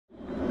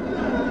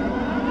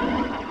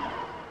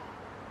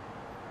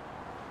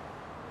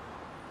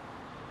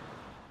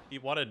he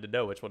wanted to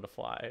know which one to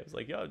fly. I was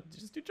like, yo,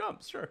 just do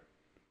jumps, sure.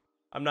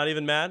 I'm not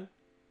even mad.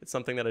 It's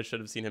something that I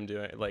should have seen him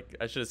doing. Like,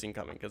 I should have seen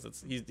coming,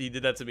 because he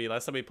did that to me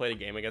last time we played a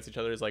game against each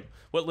other. He's like,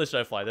 what list should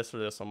I fly, this or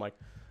this? I'm like,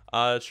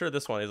 sure,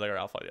 this one. He's like, all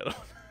right, I'll fly the other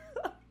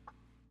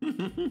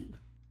one.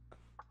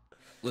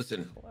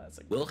 Listen,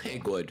 Classic. Will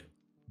Haygood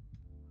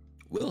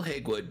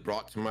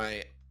brought to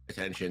my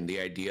attention the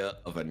idea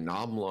of a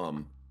Nom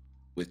Lum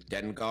with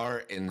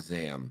Dengar and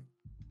Zam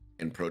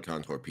and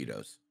proton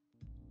torpedoes.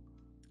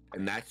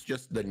 And that's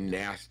just the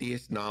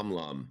nastiest Nom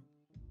Lum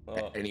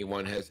that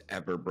anyone has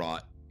ever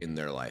brought in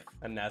their life.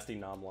 A nasty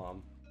Nom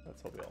Lom.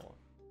 That's what we all want.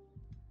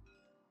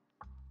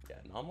 Yeah,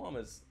 Nom Lom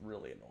is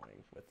really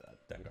annoying with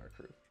that Dengar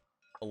crew.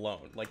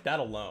 Alone. Like, that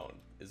alone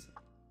is...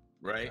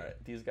 Right? All right,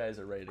 these guys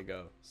are ready to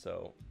go.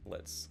 So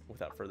let's,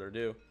 without further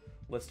ado,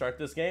 let's start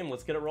this game.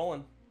 Let's get it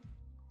rolling.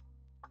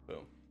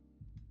 Boom.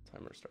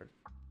 Timer started.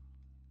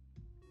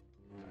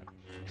 Right.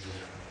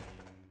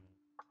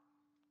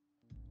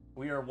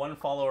 We are one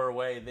follower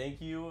away.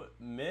 Thank you,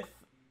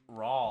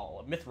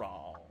 Mythral.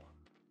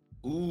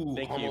 Ooh,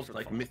 Thank almost you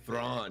like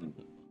Mithron.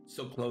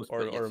 So close,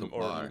 or so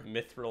far.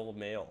 Mithril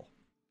Male.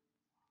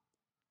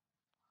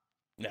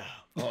 No.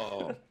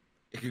 Oh,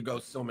 it could go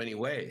so many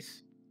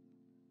ways.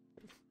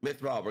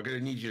 Mithral, we're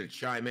gonna need you to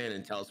chime in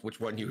and tell us which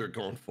one you were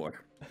going for.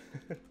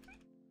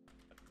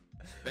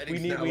 we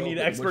need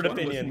expert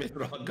opinion. We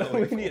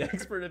need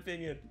expert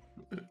opinion.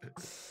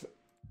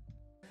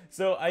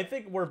 So I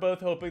think we're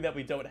both hoping that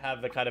we don't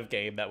have the kind of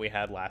game that we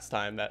had last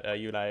time that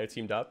you and I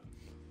teamed up.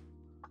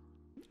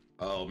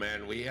 Oh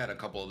man, we had a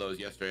couple of those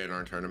yesterday in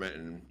our tournament,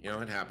 and you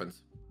know, it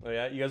happens. Oh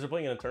yeah, you guys are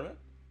playing in a tournament?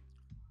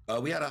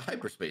 We had a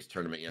hyperspace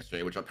tournament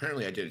yesterday, which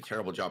apparently I did a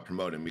terrible job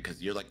promoting,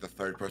 because you're like the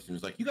third person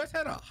who's like, you guys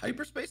had a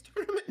hyperspace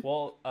tournament?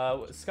 Well,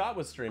 Scott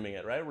was streaming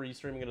it, right? Were you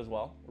streaming it as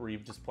well? Or were you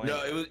just playing?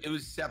 No, it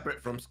was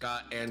separate from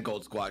Scott and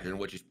Gold Squadron,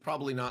 which is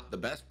probably not the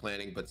best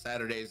planning, but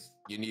Saturdays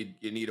you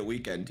need a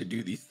weekend to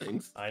do these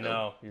things. I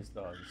know. You're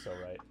so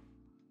right.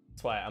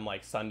 That's why I'm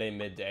like Sunday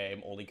midday,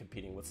 I'm only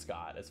competing with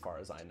Scott as far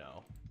as I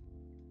know.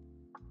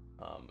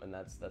 And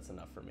that's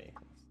enough for me.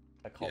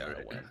 I call it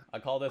a win. I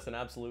call this an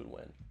absolute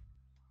win.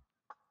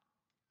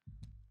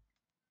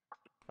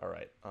 All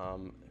right.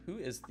 Who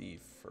is the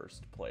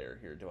first player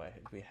here? Do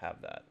we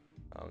have that?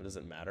 Does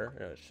it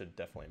matter? It should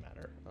definitely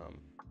matter.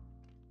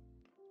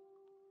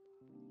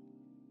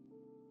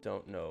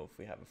 Don't know if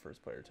we have a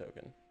first player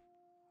token.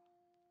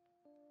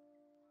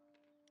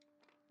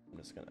 I'm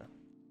just gonna.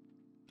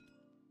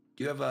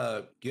 Do you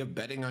have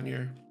betting on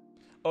your?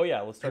 Oh yeah,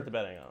 let's start the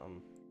betting.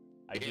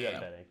 I do have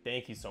betting.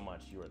 Thank you so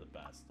much. You are the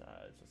best.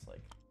 It's just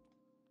like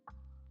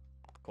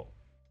cool.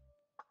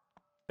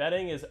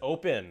 Betting is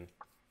open.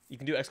 You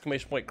can do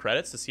exclamation point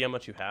credits to see how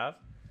much you have,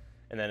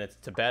 and then it's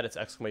to bet. It's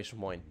exclamation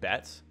point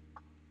bet.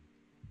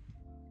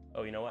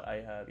 Oh, you know what?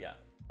 I have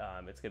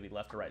it's gonna be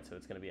left or right, so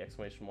it's gonna be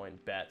exclamation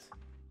point bet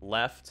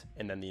left,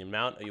 and then the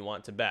amount you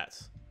want to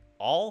bet.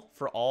 All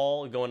for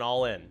all, going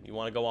all in. You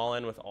want to go all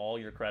in with all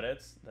your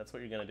credits? That's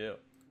what you're gonna do.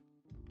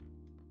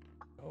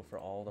 Go for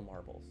all the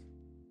marbles.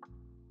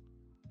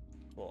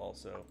 We'll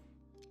also,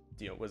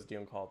 what's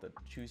Dion called? The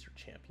choose your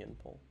champion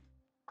poll.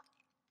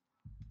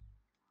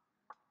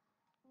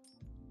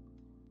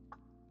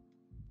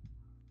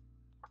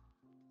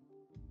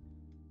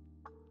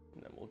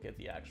 And then we'll get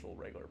the actual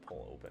regular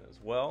poll open as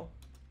well.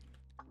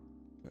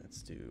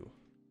 Let's do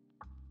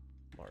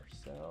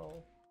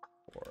Marcel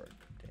or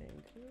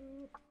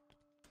Dankoo.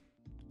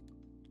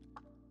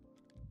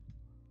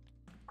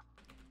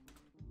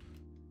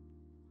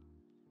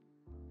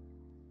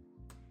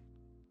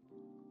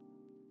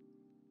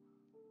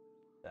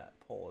 That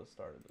poll has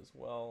started as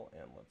well,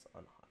 and let's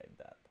unhide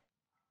that.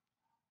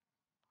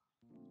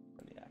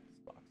 Turn the access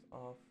box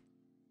off.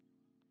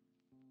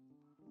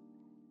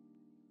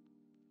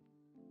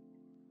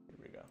 Here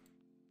we go.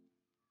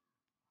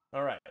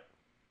 All right.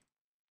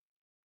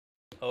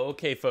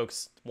 Okay,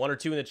 folks. 1 or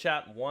 2 in the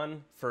chat.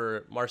 1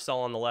 for Marcel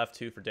on the left,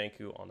 2 for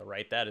Dankoo on the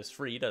right. That is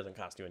free. It doesn't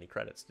cost you any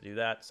credits to do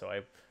that. So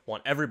I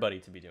want everybody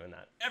to be doing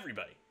that.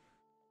 Everybody.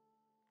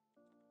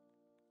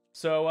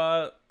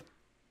 So,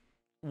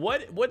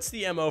 what's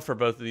the MO for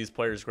both of these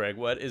players, Greg?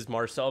 What is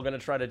Marcel going to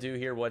try to do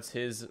here? What's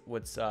his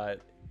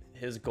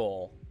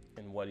goal,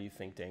 and what do you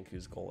think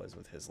Dankoo's goal is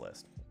with his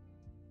list?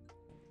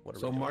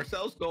 So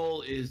Marcel's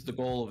goal is the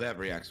goal of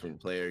every X-Wing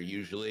player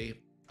usually.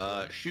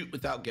 Shoot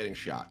without getting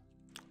shot.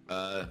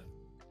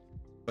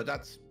 But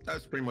that's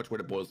pretty much what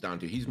it boils down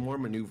to. He's more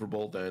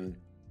maneuverable than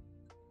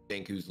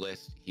Dankoo's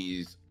list.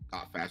 He's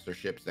got faster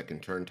ships that can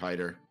turn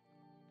tighter,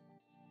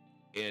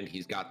 and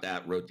he's got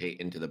that rotate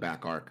into the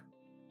back arc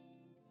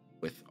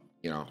with,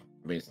 I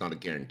mean, it's not a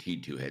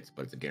guaranteed 2 hits,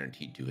 but it's a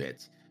guaranteed 2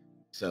 hits.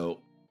 So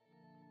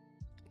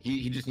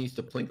he just needs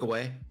to plink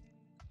away,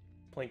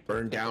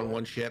 burn down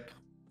one ship,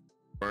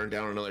 burn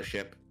down another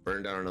ship,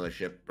 burn down another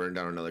ship, burn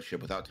down another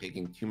ship without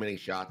taking too many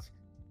shots.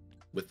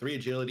 With 3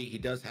 agility, he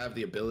does have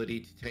the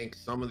ability to tank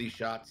some of these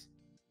shots,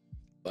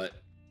 but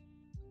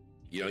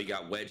you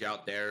got Wedge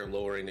out there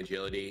lowering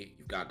agility.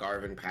 You've got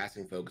Garvin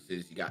passing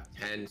focuses. You got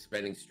 10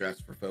 spending stress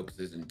for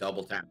focuses and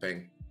double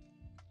tapping.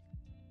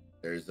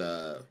 There's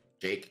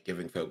Jake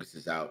giving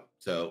focuses out.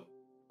 So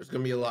there's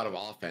going to be a lot of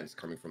offense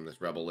coming from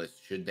this rebel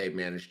list should they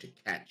manage to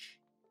catch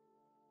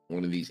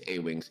one of these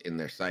A-wings in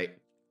their sight.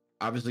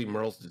 Obviously,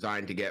 Merle's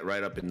designed to get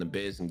right up in the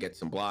biz and get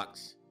some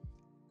blocks.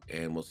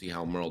 And we'll see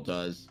how Merle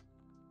does.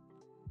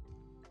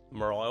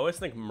 Merle. I always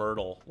think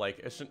Myrtle.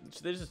 Like, should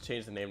they just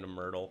change the name to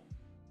Myrtle?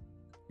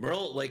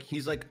 Merle, like,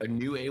 he's like a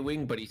new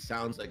A-wing, but he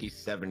sounds like he's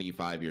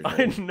 75 years old.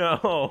 I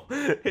know.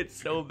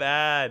 It's so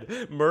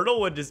bad.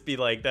 Myrtle would just be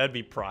like, that'd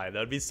be prime.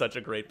 That'd be such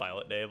a great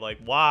pilot name. Like,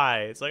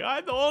 why? It's like,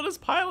 I'm the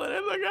oldest pilot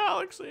in the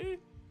galaxy.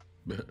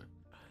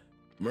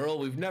 Merle,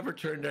 we've never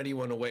turned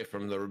anyone away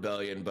from the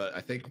rebellion, but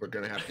I think we're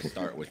going to have to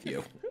start with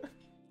you.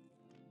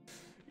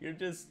 You're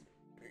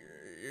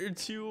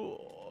too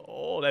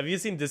old. Have you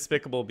seen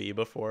Despicable Me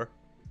before?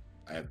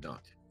 I have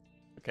not.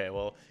 Okay,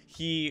 well,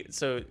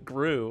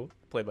 Gru,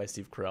 played by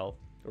Steve Carell,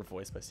 or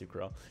voiced by Steve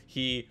Carell,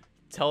 he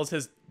tells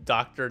his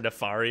Dr.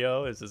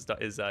 Nefario,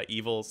 his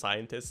evil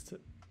scientist,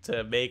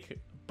 to make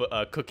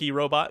cookie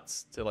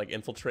robots to like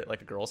infiltrate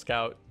like a Girl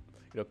Scout,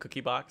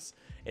 cookie box,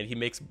 and he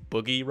makes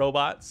boogie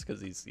robots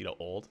because he's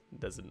old,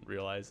 doesn't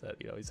realize that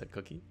he said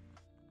cookie,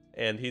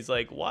 and he's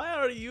like, "Why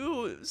are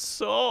you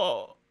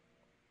so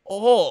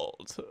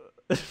old?"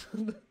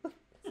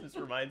 This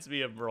reminds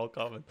me of Merle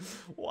Common.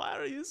 Why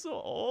are you so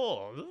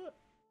old?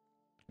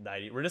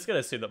 90. We're just gonna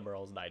assume that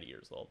Merle's 90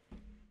 years old.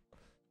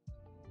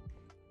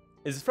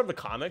 Is this from the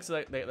comics?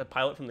 The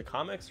pilot from the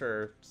comics,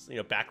 or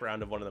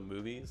background of one of the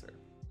movies? Or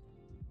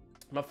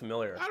I'm not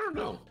familiar. I don't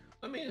know.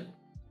 I mean,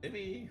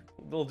 maybe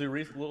we'll do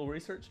little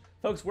research,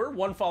 folks. We're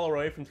one follower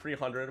away from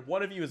 300.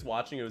 One of you is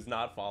watching who is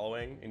not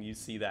following, and you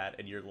see that,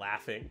 and you're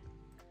laughing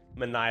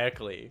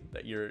maniacally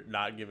that you're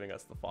not giving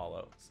us the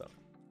follow. So,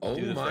 oh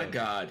my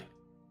God,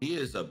 he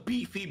is a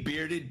beefy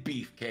bearded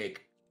beefcake.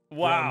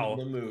 Wow,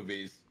 from the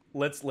movies.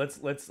 Let's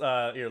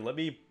here. Let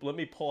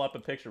me pull up a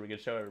picture we can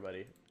show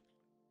everybody.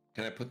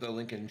 Can I put the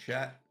link in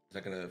chat? Is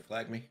that gonna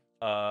flag me?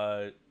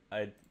 I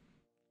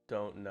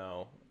don't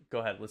know. Go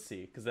ahead. Let's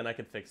see, because then I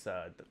can fix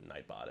the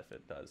Nightbot if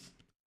it does.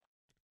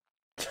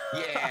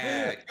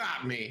 Yeah,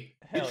 got me.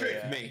 You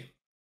tricked me.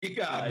 You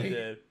got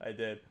me. I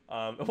did.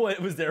 Well,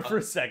 it was there for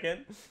a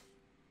second.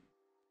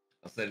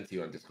 I'll send it to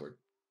you on Discord.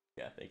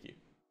 Yeah, thank you.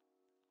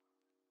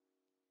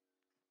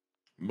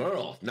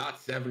 Merle,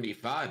 not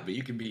 75, but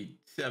you can be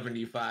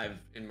 75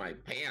 in my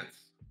pants.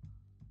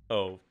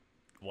 Oh,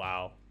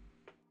 wow.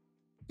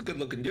 A good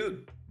looking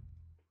dude.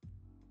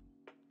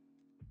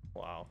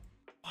 Wow.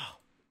 Wow.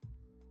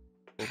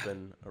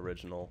 Open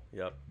original.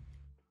 Yep.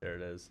 There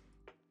it is.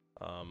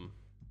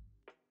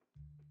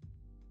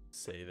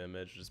 Save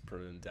image, just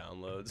put it in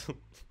downloads.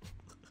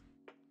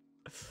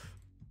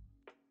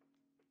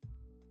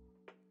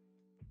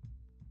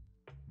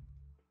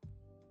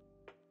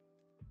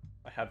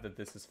 I have the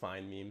 "this is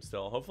fine" meme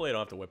still. Hopefully I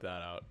don't have to whip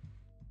that out.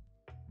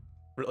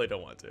 Really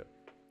don't want to.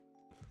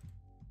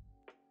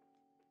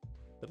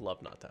 I'd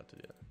love not to have to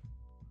do that.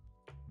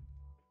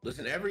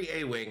 Listen, every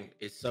A-wing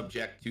is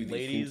subject to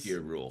the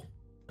tier rule.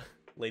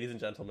 Ladies and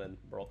gentlemen,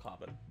 Merle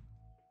Cobbin.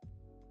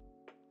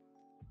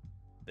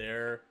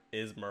 There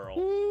is Merle.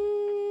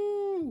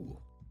 Ooh.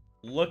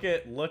 Look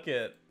at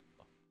that.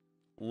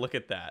 Look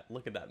at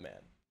that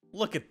man.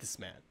 Look at this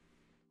man.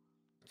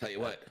 I'll tell you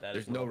what,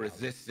 there's no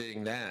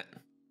resisting that.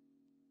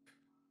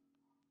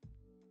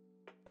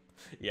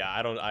 Yeah,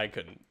 I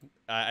couldn't.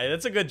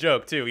 That's a good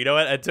joke too. You know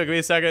what? It took me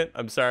a second.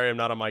 I'm sorry, I'm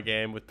not on my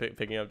game with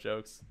picking up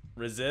jokes.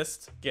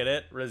 Resist, get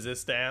it?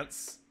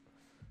 Resistance.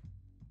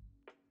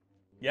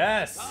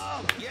 Yes.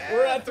 Oh, yeah,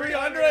 we're at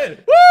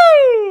 300.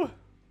 Woo!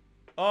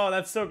 Oh,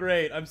 that's so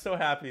great. I'm so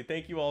happy.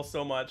 Thank you all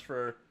so much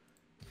for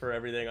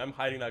everything. I'm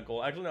hiding that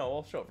goal. Actually, no,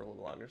 I'll show it for a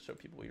little longer. Show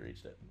people we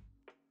reached it.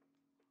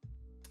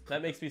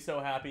 That makes me so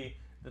happy.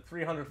 The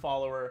 300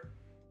 follower,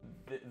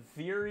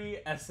 Theory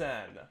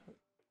SN.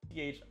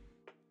 THIERY.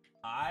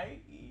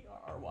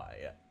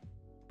 Yeah.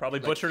 Probably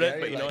butchered it,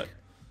 but you know what?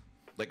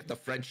 Like the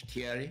French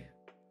Thierry.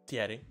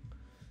 Thierry.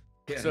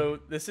 Yeah. So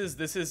this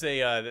is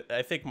a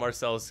I think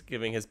Marcel's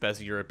giving his best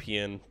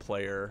European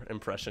player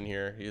impression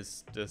here.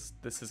 This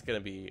is gonna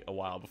be a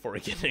while before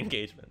we get an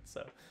engagement.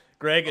 So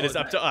Greg, it is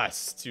up to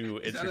us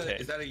to entertain.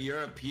 Is that a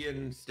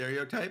European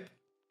stereotype?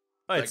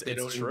 Oh, like they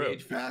don't true.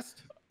 engage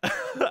fast?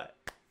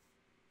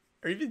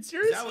 Are you even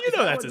serious?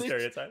 That's a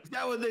stereotype. Is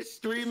that what this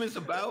stream is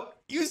about?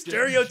 You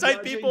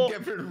stereotype people.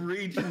 Different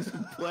regions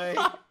of play.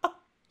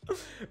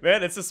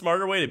 Man, it's a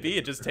smarter way to be.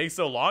 It just takes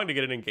so long to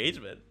get an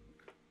engagement.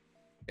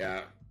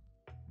 Yeah.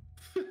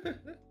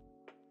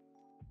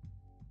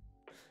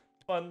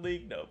 Fun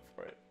league? No,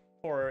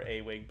 for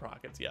A-wing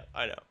prockets. Yeah,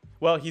 I know.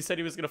 Well, he said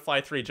he was gonna fly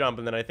 3 jump,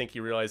 and then I think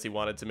he realized he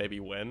wanted to maybe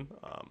win.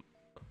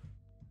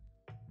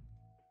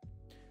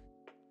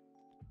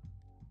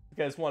 You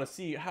guys want to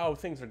see how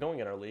things are going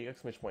in our league?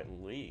 Exclamation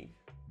point league.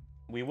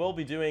 We will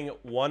be doing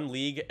 1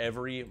 league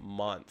every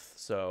month,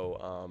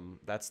 so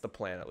that's the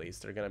plan at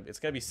least. It's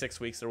gonna be 6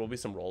 weeks. There will be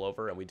some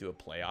rollover, and we do a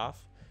playoff.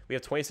 We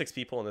have 26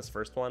 people in this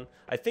first one.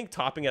 I think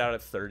topping it out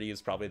at 30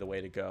 is probably the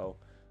way to go.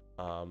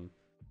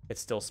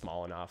 It's still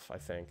small enough, I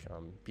think.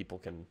 People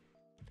can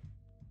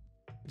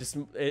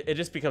it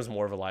just becomes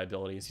more of a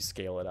liability as you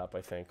scale it up.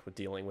 I think with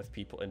dealing with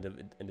people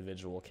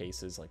individual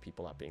cases, like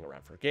people not being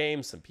around for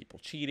games, some people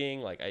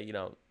cheating. Like I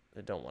don't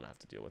want to have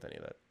to deal with any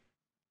of that.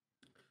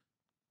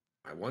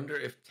 I wonder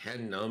if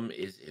 10 num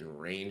is in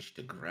range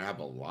to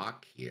grab a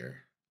lock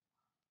here.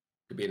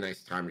 Could be a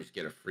nice time to just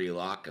get a free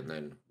lock and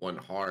then one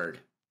hard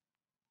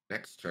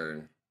next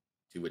turn.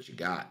 See what you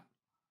got.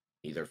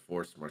 Either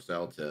force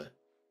Marcel to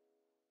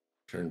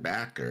turn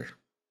back or.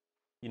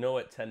 You know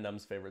what 10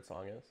 num's favorite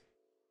song is?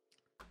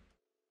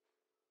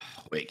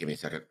 Wait, give me a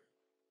second.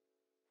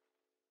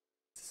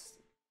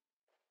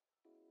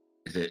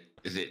 Is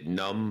it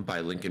Numb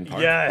by Linkin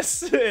Park?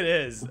 Yes, it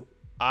is.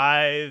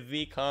 I've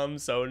become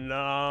so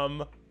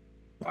numb.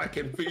 I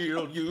can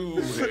feel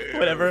you.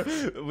 Whatever.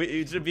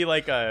 It should be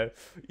like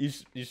you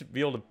should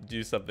be able to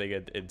do something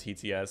in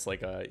TTS,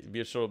 like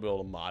you should be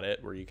able to mod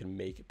it where you can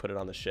put it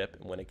on the ship,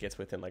 and when it gets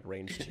within like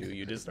range 2,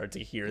 you just start to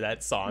hear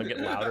that song get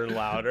louder and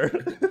louder.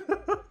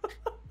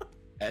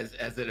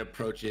 As it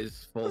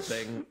approaches full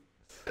thing,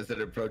 as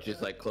it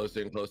approaches like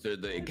closer and closer,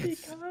 it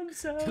gets. I'm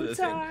so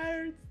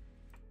tired.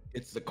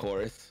 It's the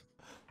chorus.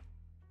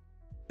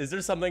 Is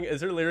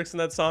there lyrics in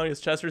that song? Is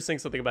Chester sing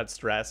something about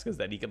stress? Because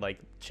then he can like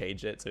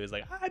change it. So he's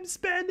like, I'm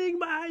spending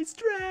my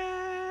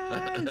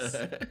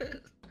stress.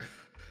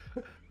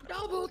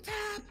 Double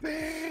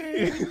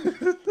tapping.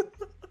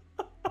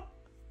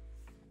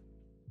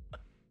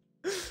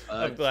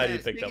 I'm glad you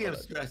picked up on Speaking of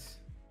it. stress,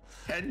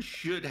 Ken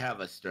should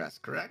have a stress,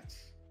 correct?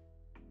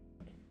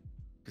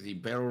 Because he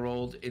barrel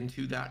rolled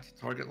into that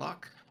target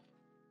lock.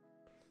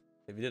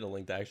 If you did a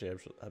link, that actually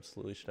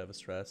absolutely should have a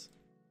stress.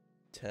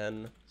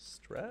 10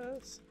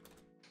 stress?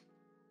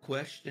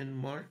 Question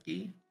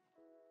marky.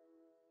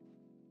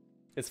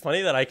 It's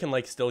funny that I can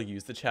like still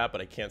use the chat,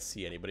 but I can't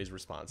see anybody's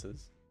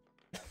responses.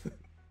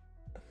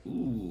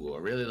 Ooh, I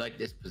really like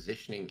this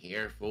positioning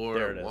here for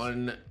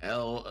 1L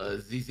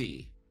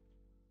Azizi.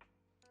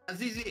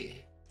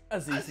 Azizi.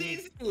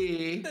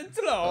 It's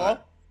slow.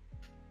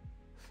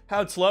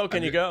 How slow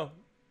can you go?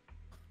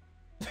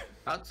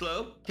 How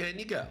slow can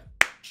you go?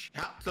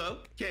 How slow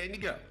can you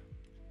go?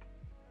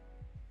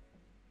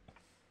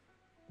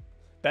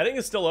 Betting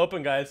is still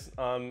open, guys.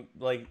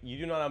 Like you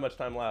do not have much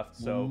time left,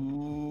 so.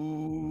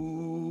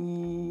 Ooh,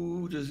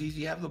 does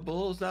Easy have the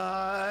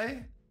bullseye?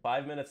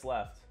 5 minutes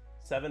left.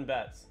 7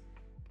 bets.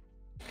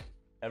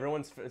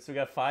 So we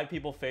got 5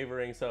 people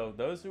favoring. So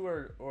those who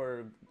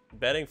are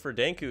betting for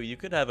Dankoo, you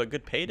could have a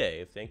good payday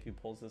if Dankoo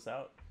pulls this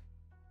out.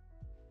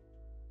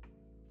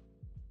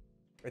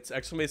 It's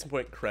exclamation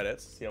point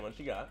credits. See how much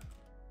you got.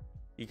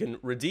 You can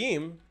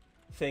redeem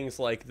things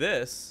like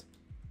this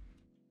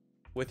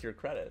with your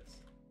credits.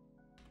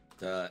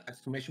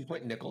 Exclamation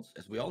point nickels,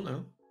 as we all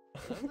know.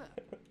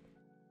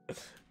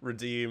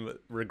 Redeem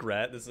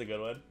regret. This is a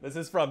good one. This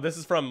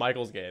is from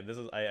Michael's game.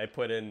 I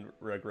put in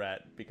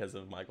regret because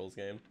of Michael's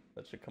game.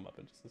 That should come up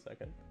in just a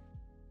second.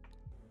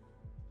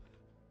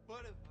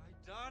 What have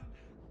I done?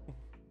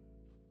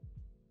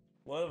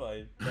 What have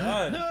I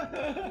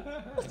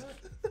done?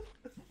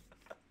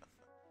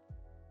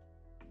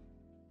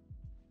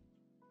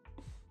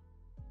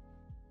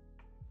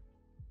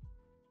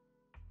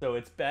 So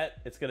it's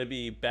gonna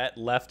be bet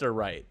left or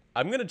right.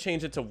 I'm gonna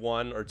change it to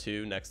 1 or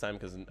 2 next time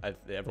because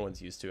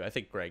everyone's used to. I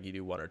think Greg, you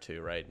do 1 or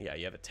 2, right? Yeah,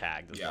 you have it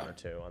tagged as 1 or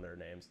 2 on their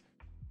names.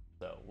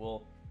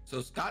 So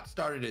So Scott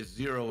started as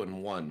 0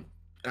 and 1,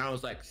 and I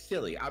was like,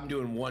 silly. I'm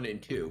doing 1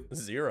 and 2.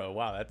 0.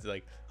 Wow, that's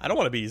like I don't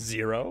want to be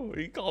 0. Are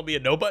you calling me a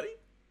nobody?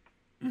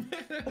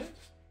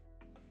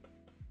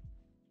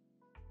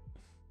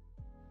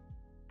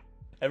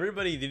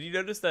 Everybody, did you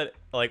notice that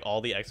like all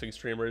the X-Wing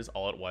streamers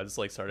all at once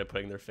like started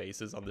putting their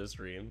faces on this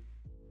stream?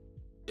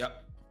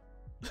 Yep.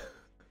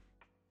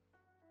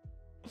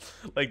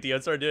 Like Dion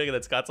started doing it, and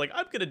then Scott's like,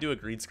 I'm gonna do a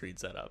green screen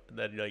setup. And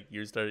then like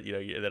you started,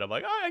 and then I'm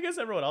like, oh, I guess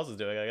everyone else is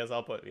doing it. I guess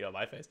I'll put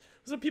my face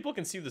so people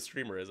can see who the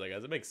streamer is. I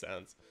guess it makes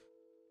sense.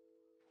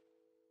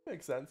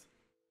 Makes sense.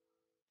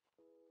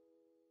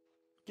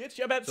 Get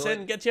your bets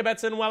in. Get your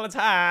bets in while it's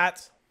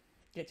hot.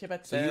 Get your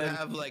bets in. So you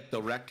have like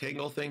the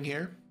rectangle thing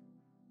here.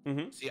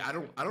 Mm-hmm. See, I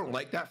don't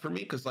like that for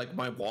me because like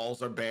my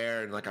walls are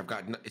bare and like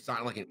it's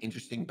not like an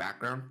interesting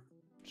background.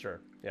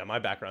 Sure. Yeah, my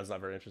background's not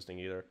very interesting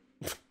either.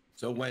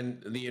 So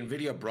when the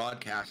NVIDIA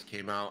broadcast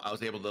came out, I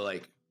was able to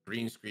like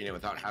green screen it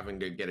without having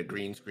to get a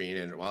green screen.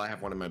 And well, I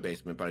have one in my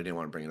basement, but I didn't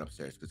want to bring it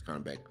upstairs because it's kind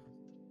of big.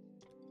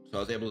 So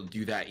I was able to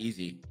do that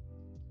easy.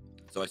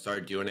 So I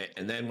started doing it.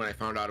 And then when I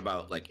found out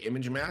about like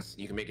image mask,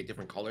 you can make it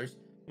different colors.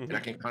 And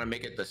I can kind of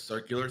make it the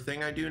circular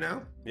thing I do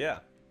now. Yeah.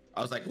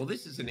 I was like, well,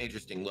 this is an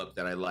interesting look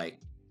that I like.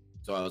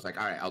 So I was like,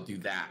 all right, I'll do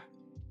that.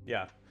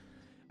 Yeah.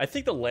 I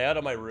think the layout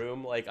of my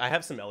room, like I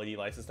have some LED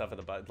lights and stuff at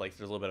the bottom, like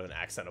there's a little bit of an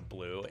accent of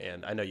blue,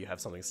 and I know you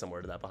have something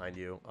similar to that behind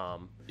you.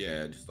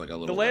 Yeah, just like a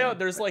little. The layout,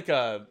 there's like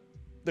the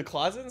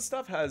closet and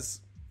stuff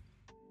has,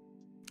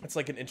 it's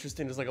like an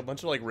interesting, there's like a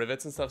bunch of like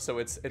rivets and stuff, so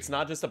it's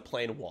not just a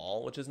plain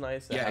wall, which is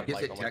nice. Yeah, it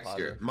gives it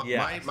texture.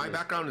 My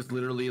background is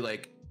literally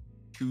like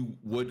 2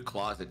 wood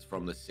closets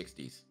from the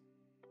 60s.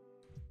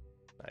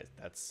 Nice,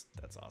 that's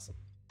awesome.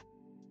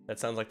 That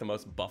sounds like the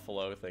most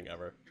Buffalo thing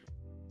ever.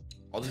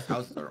 All these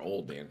houses are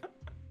old, man.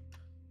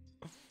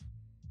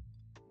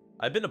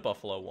 I've been to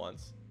Buffalo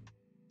once.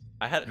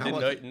 I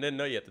didn't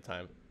know you at the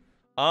time.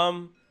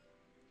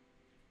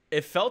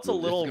 It felt a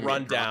little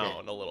run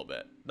down a little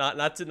bit.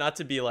 Not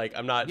to be like,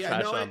 I'm not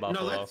trashing on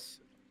Buffalo.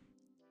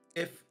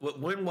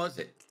 When was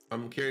it?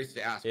 I'm curious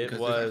to ask because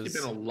there's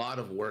actually been a lot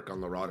of work on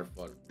the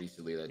waterfront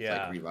recently that's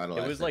like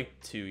revitalized. It was like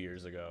 2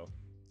 years ago.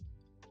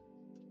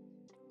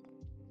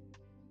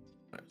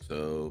 Right,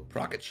 so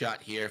rocket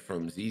shot here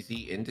from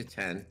ZZ into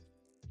 10.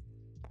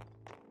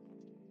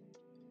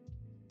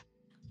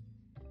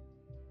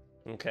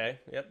 Okay,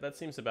 yep, that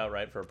seems about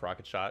right for a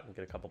rocket shot and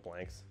get a couple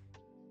blanks.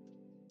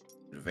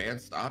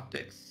 Advanced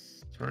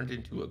optics turned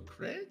into a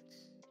crit.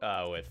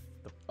 With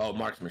the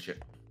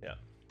marksmanship. Yeah.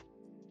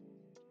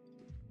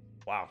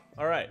 Wow.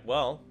 All right.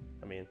 Well,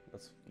 I mean,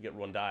 you get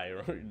one die.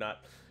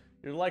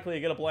 You're likely to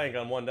get a blank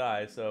on one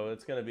die, so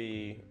it's gonna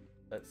be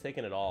that's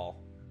taking it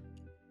all.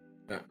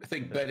 I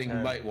think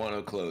betting might want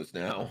to close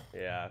now.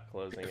 Yeah,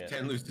 closing it.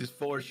 10 loses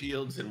 4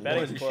 shields and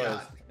Betting's one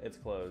closed. shot. It's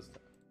closed.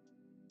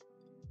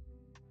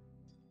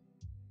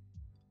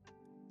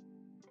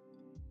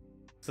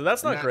 So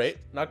that's not great.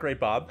 Not great,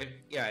 Bob.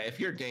 If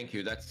you're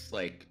Dankoo, that's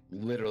like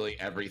literally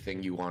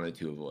everything you wanted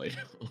to avoid.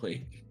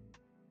 Like.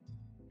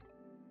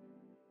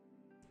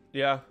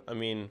 Yeah, I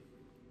mean,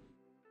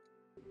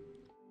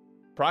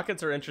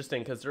 Prockets are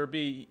interesting because there'll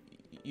be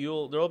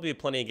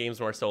plenty of games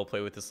Marcel will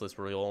play with this list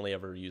where you'll only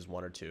ever use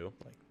 1 or 2.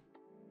 Like,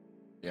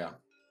 yeah.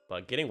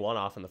 But getting 1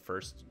 off in the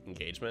first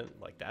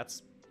engagement, like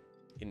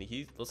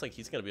he looks like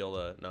he's gonna be able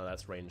to. No,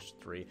 that's range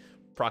 3.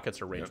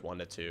 Prockets are range 1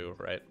 to 2,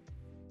 right?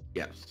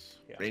 Yes.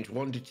 Yeah. Range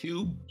 1 to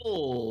 2,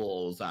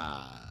 bullseye.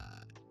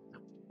 I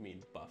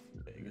mean, buff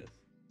Vegas.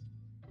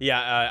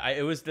 Yeah,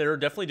 they were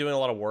definitely doing a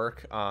lot of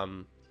work.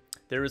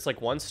 There was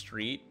like one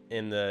street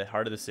in the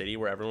heart of the city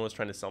where everyone was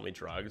trying to sell me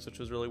drugs, which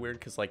was really weird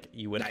because like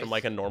you went from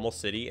like a normal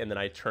city and then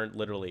I turned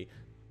literally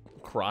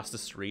across the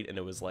street and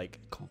it was like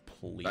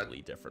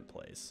completely different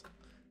place.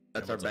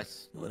 That's our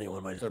best.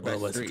 Anyone want to buy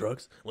some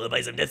drugs? Want to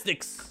buy some death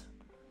sticks?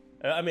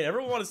 I mean,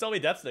 everyone wants to sell me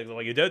death sticks. I'm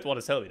like, you don't want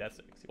to sell me death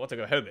sticks. You want to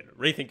go home and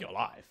rethink your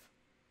life.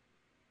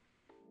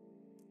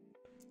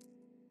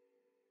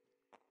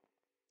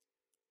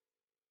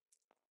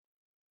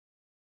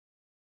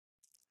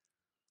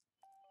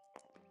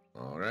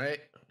 All right,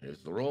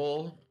 here's the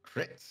roll.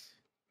 Crits.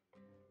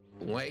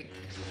 Wait,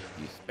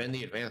 you spend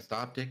the advanced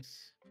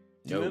optics.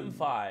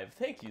 Doom5,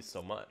 thank you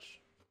so much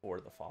for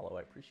the follow.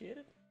 I appreciate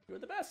it. You're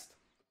the best.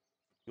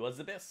 You was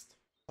the best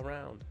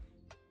around.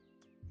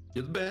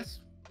 You're the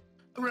best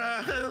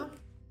around.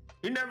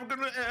 You're never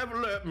gonna ever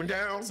let me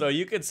down. So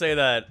you could say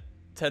that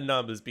 10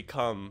 numb has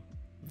become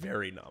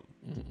very numb.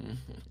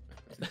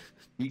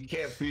 You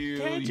can't feel.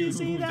 Can't you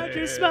see that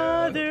you're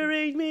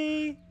smothering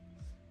me?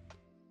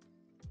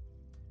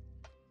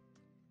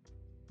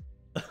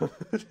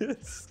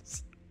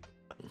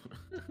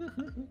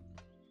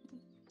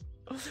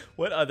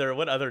 What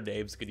other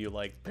names could you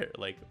like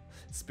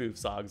spoof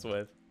songs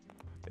with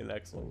in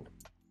X1?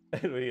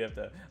 What do you have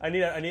to? I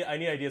need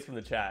ideas from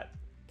the chat.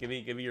 Give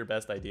me your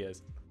best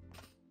ideas.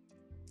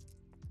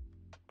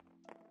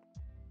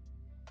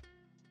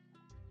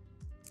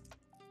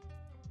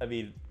 I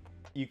mean,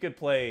 you could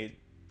play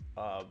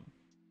Don't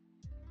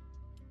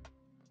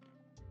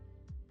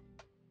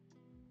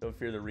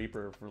Fear the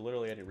Reaper for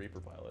literally any Reaper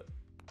pilot.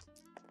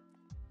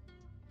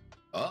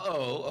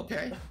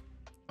 Okay.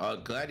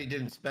 Glad he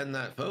didn't spend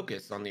that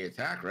focus on the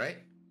attack, right?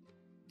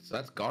 So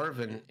that's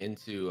Garvin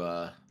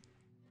into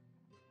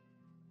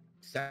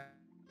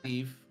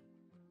Steve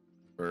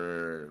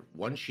for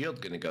 1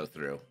 shield gonna go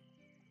through.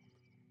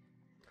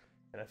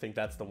 And I think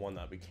that's the one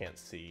that we can't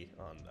see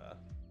on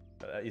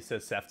the. You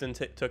said Sefton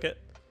took it?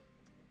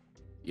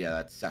 Yeah,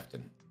 that's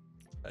Sefton.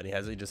 And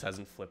he just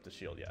hasn't flipped the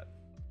shield yet.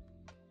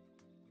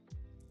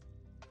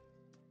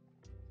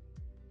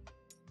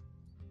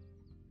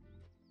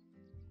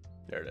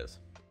 There it is.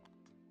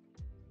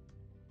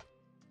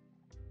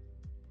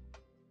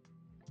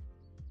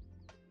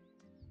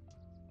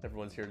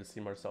 Everyone's here to see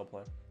Marcel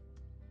play.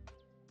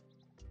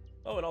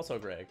 Oh, and also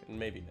Greg, and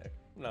maybe Nick.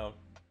 No,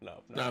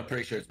 I'm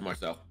pretty sure it's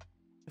Marcel.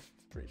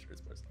 Pretty sure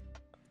it's Marcel.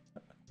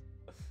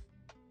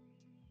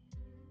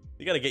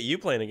 You gotta get you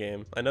playing a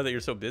game. I know that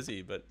you're so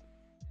busy, but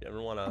you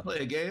ever wanna play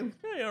a game?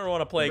 Yeah, you ever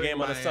wanna play a game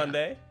on a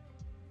Sunday?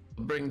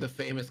 Bring the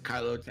famous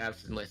Kylo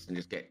Tapson list and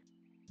just get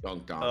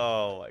dunked on.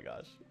 Oh my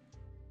gosh.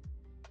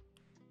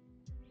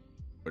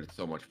 But it's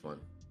so much fun.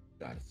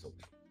 God, it's so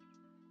much fun.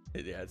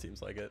 Yeah, it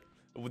seems like it.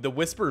 The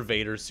Whisper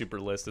Vader super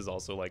list is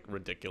also like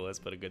ridiculous,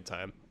 but a good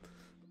time.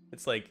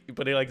 It's like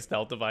putting like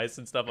stealth device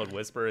and stuff on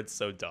Whisper. It's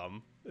so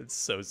dumb. It's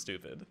so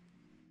stupid.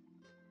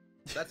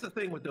 That's the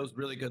thing with those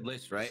really good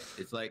lists, right?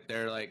 It's like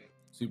they're like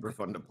super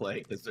fun to play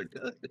because they're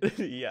good.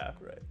 Yeah,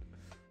 right.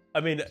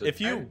 I mean, so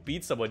if you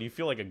beat someone, you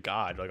feel like a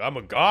god. Like, I'm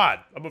a god.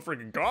 I'm a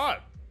freaking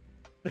god.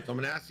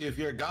 Someone asks you if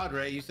you're a god,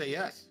 Ray. You say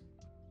yes.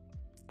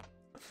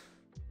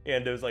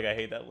 Ando's like, I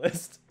hate that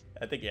list.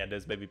 I think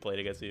Ando's maybe played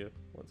against you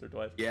once or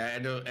twice. Yeah,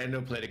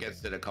 Ando played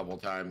against it a couple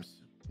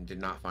times and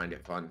did not find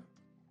it fun.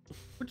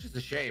 Which is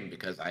a shame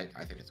because I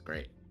think it's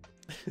great.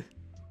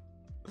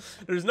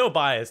 There's no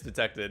bias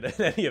detected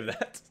in any of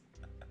that.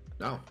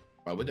 No,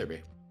 why would there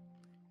be?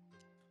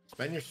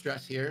 Spend your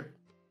stress here.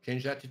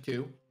 Change that to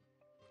 2.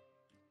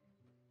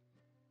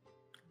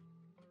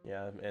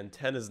 Yeah, and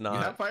 10 is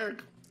not.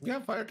 You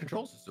have fire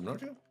control system,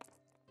 don't you?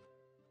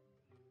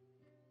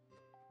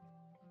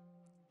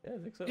 Yeah, I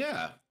think so.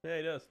 Yeah. Yeah,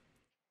 he does.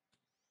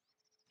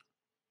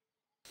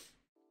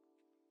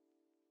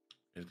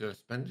 He's gonna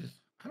spend his.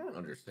 I don't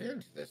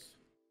understand this.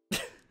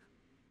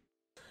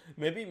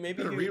 maybe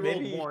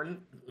rerolled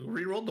 1,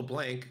 rerolled the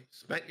blank,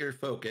 spent your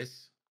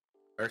focus,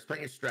 or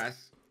spent your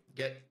stress,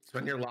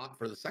 spend your lock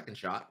for the second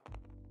shot,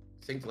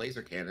 synced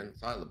laser cannon,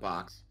 it's out of the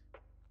box.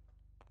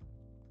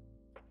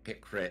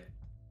 Hit crit.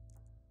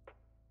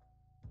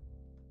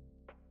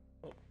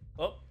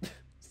 Oh.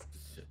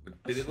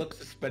 Did it look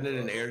suspended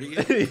in air to you?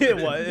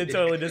 It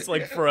totally just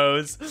like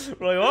froze.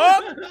 We're like,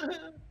 oh!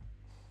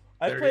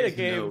 I played a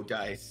game. No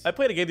dice. I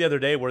played a game the other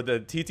day where the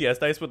TTS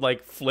dice would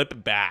like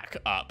flip back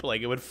up,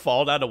 like it would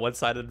fall down to one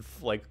side and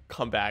like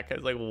come back. I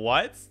was like,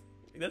 what?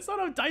 That's not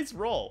how dice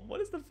roll.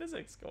 What is the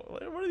physics going?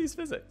 What are these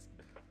physics?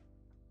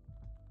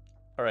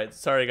 All right,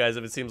 sorry guys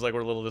if it seems like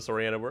we're a little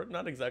disoriented. We're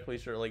not exactly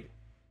sure. Like,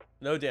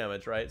 no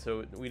damage, right?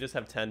 So we just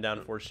have 10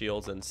 down, 4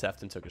 shields, and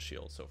Sefton took a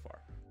shield so far.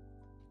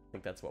 I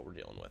think that's what we're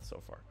dealing with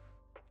so far.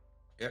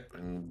 Yep,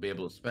 and be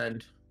able to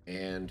spend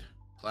and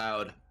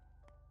Cloud.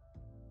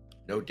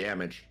 No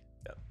damage.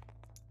 Yep.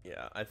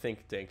 Yeah, I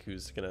think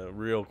Dankoo's gonna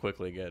real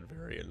quickly get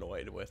very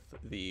annoyed with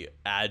the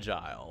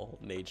agile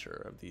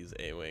nature of these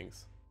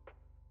A-Wings.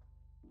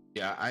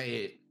 Yeah,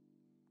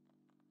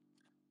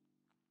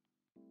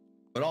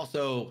 but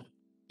also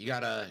you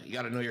gotta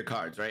know your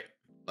cards, right?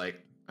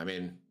 Like, I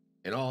mean,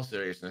 in all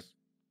seriousness,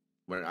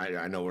 when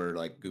I know we're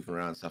like goofing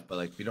around and stuff, but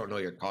like if you don't know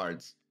your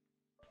cards,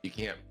 you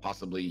can't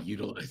possibly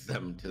utilize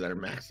them to their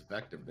max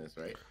effectiveness,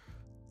 right?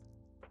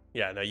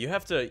 Yeah, no, you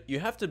have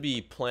to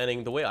be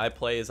planning. The way I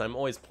play is I'm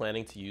always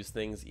planning to use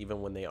things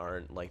even when they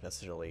aren't like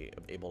necessarily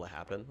able to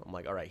happen. I'm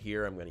like, all right,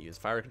 here I'm going to use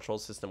fire control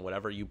system,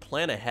 whatever. You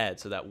plan ahead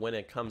so that when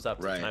it comes up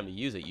to time to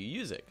use it, you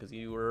use it because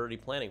you were already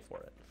planning for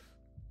it.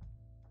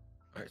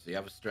 All right, so you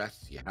have a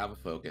stress, you have a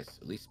focus.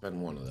 At least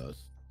spend one of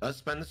those. Does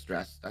spend the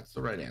stress. That's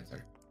the right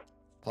answer.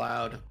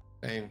 Cloud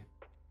thing.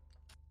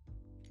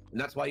 And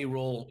that's why you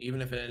roll,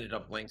 even if it ended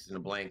up blanks into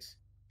blanks,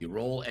 you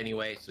roll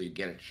anyway so you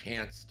get a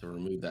chance to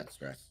remove that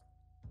stress.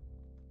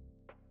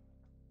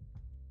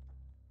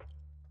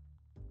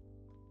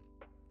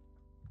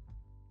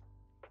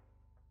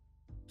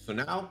 So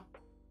now,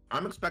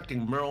 I'm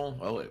expecting Merle.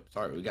 Oh, wait,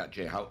 sorry, we got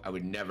Jake. I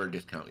would never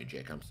discount you,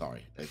 Jake. I'm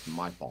sorry. It's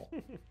my fault.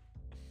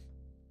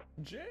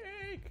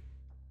 Jake!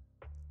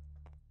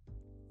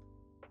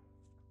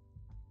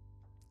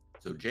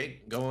 So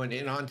Jake going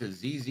in onto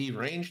ZZ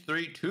range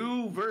 3,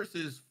 2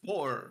 versus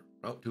 4.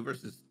 Oh, 2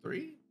 versus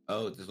 3?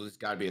 Oh, this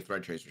got to be a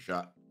thread tracer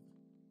shot.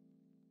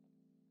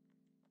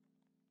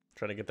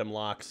 Trying to get them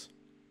locks.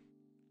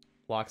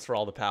 Locks for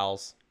all the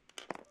pals.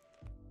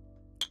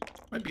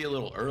 Might be a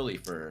little early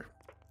for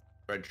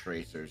thread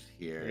tracers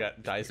here. We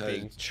got dice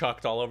being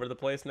chucked all over the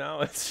place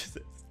now.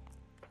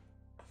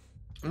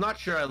 I'm not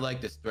sure I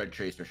like this thread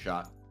tracer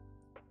shot.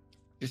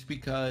 Just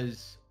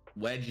because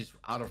Wedge is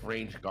out of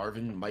range,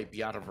 Garvin might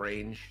be out of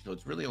range, so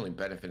it's really only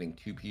benefiting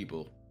 2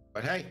 people.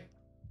 But hey,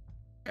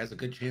 has a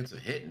good chance of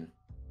hitting.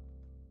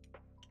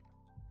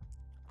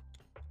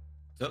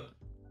 So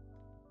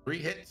 3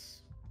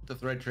 hits with the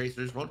thread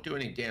tracers, won't do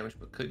any damage,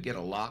 but could get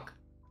a lock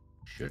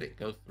should it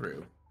go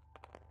through.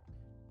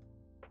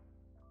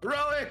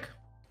 Heroic!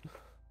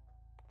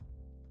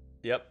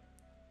 Yep.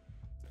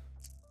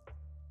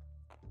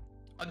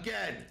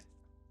 Again.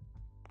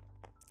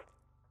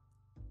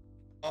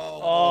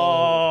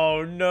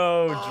 Oh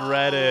no,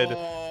 dreaded.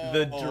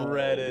 The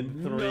dreaded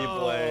 3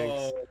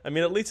 blanks. I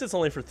mean, at least it's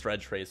only for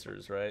thread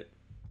tracers, right?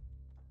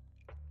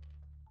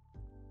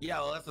 Yeah,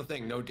 well, that's the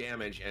thing. No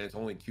damage, and it's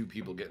only 2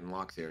 people getting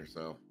locks here,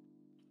 so.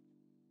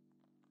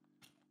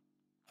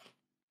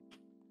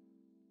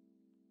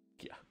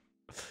 Yeah.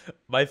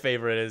 My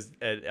favorite is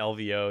at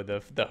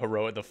LVO, the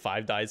heroic, the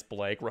 5 dice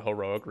blank,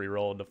 heroic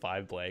reroll into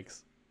 5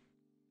 blanks.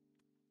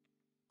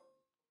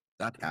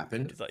 That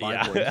happened.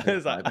 Yeah,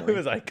 it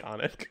was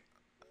iconic.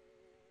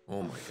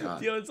 Oh my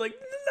god. It's like,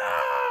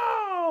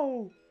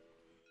 no!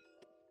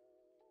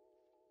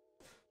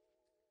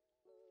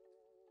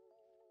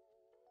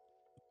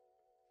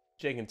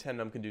 Jake and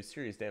Tendum can do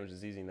serious damage to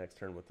ZZ next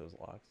turn with those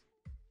locks.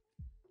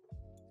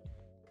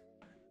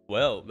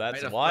 Well,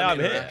 that's why I'm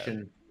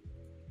here.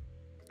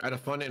 I had a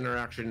fun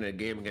interaction in a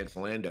game against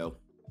Lando.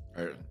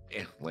 A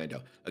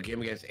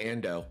game against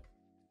Ando.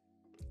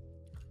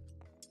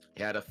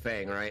 He had a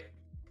Fang, right?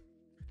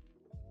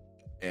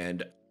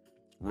 And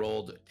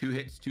rolled 2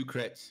 hits, 2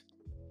 crits.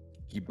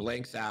 He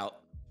blanks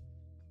out.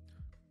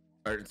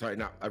 Or sorry,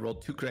 no, I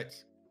rolled 2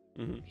 crits.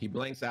 Mm-hmm. He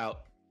blanks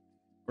out.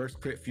 First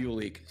crit fuel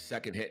leak,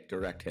 second hit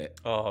direct hit.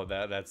 Oh,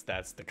 that's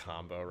the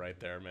combo right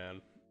there,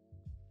 man.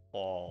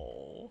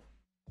 Oh,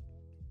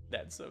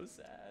 that's so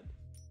sad.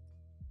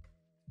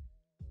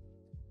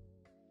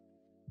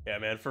 Yeah,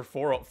 man, for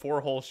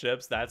four whole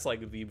ships, that's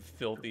like the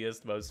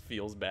filthiest, most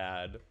feels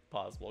bad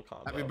possible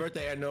combo. Happy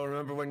birthday! I know.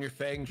 Remember when your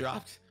Fang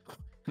dropped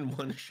in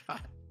one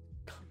shot?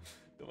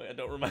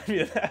 Don't remind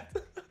me of that.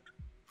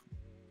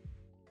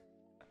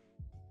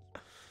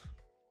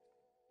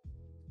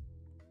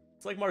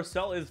 It's like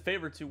Marcel is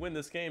favored to win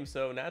this game,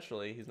 so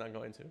naturally he's not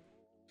going to.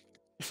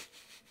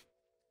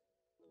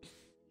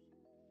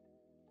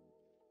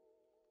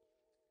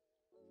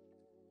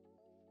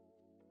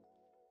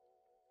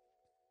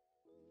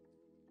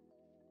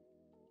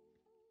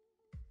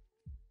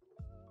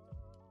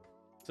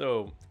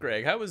 So,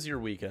 Greg, how was your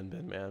weekend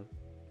been, man?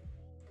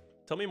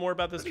 Tell me more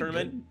about this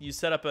tournament. Good. You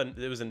set up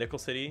it was a Nickel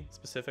City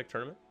specific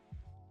tournament?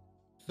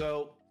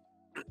 So,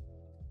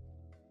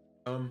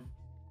 sorry,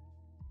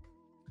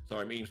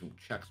 I'm eating some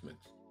Chex Mix.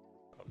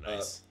 Oh,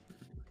 nice.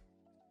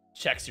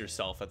 Checks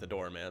yourself at the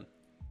door, man.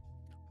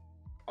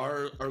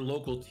 Our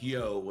local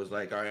TO was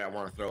like, all right, I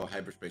want to throw a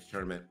hyperspace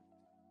tournament.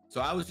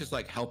 So I was just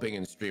like helping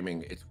and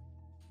streaming. It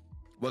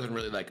wasn't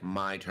really like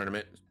my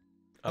tournament,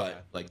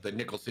 but like the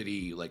Nickel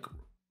City like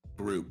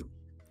group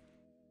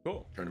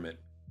tournament.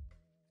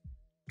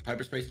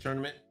 Hyperspace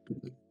tournament.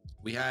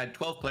 We had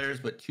 12 players,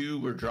 but 2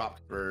 were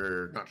dropped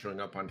for not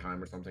showing up on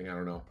time or something. I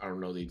don't know. I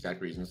don't know the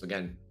exact reasons.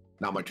 Again,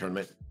 not my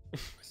tournament.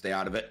 Stay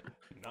out of it.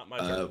 Not my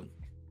tournament.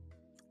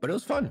 But it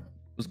was fun. It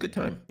was a good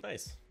time.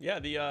 Nice. Yeah,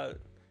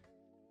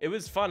 it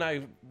was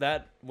fun.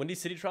 That Windy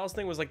City Trials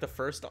thing was like the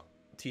first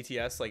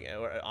TTS like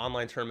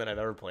online tournament I've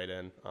ever played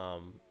in.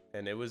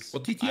 And it was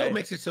TTO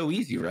makes it so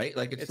easy, right?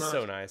 Like it's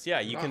so nice.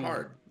 Yeah, you can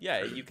hard.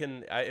 Yeah, you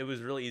can. It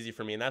was really easy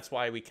for me, and that's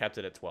why we kept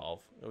it at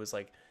 12. It was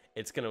like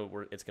it's gonna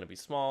be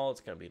small.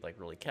 It's gonna be like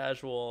really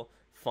casual,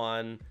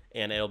 fun,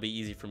 and it'll be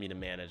easy for me to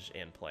manage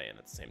and play in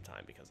at the same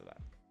time because of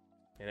that.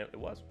 And it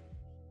was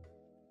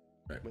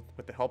right.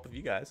 with the help of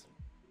you guys.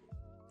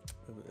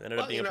 It ended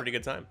up being a pretty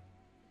good time.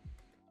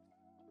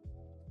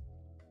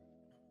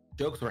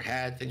 Jokes were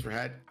had, things were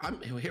had. I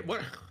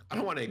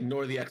don't want to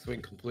ignore the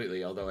X-Wing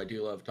completely, although I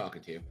do love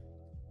talking to you.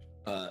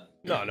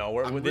 No,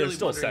 we're really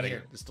still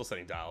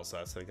setting dials, so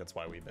I think that's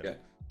why we've been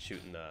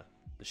shooting the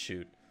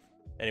shoot.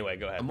 Anyway,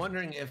 go ahead. I'm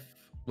wondering if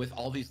with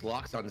all these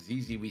locks on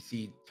ZZ, we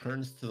see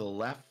turns to the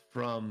left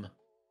from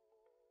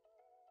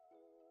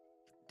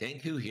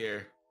Dankoo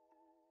here,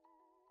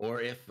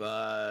 or if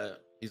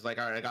he's like,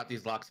 all right, I got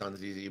these locks on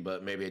ZZ,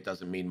 but maybe it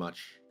doesn't mean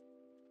much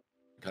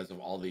because of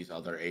all these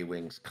other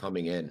A-Wings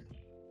coming in.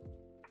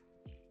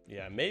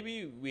 Yeah,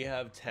 maybe we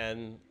have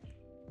 10.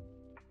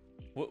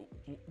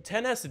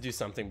 10 has to do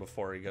something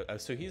before he goes.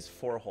 So he's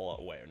 4 hole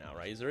away now,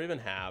 right? He's even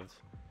halved.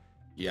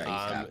 Yeah,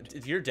 he's halved.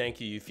 If you're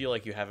Dankoo, you feel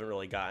like you haven't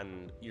really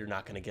you're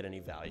not going to get any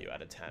value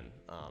out of 10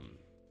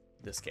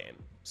 this game.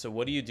 So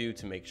what do you do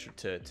to make sure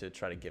to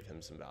try to give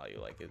him some value?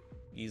 Like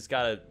he's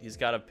got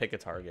to pick a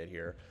target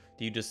here.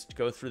 Do you just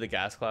go through the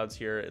gas clouds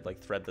here,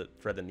 like thread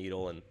the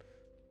needle and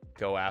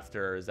go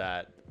after? Is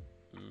that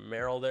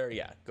Merrill there?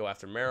 Yeah, go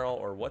after Merrill,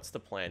 or what's the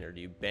plan? Or do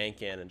you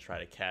bank in and try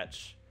to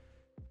catch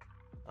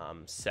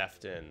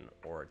Sefton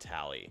or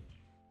Tally?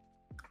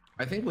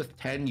 I think with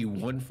 10 you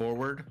won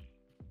forward,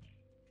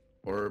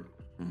 or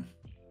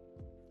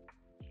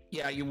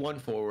you won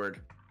forward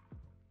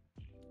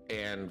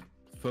and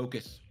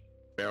focus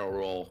barrel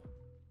roll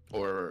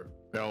or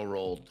barrel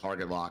roll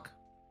target lock.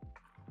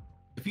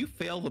 If you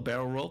fail the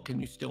barrel roll, can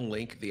you still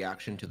link the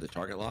action to the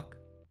target lock?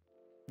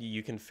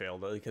 You can fail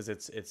though, because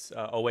it's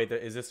oh wait,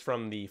 is this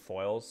from the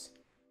foils?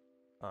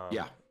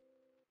 Yeah.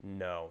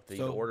 No,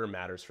 the order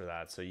matters for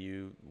that. So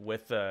you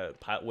with the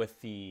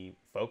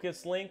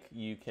focus link,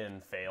 you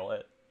can fail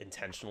it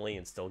intentionally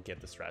and still get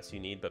the stress you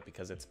need, but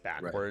because it's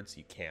backwards,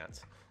 you can't.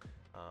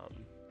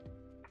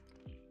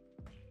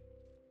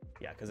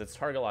 Yeah, because it's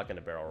target lock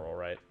into barrel roll,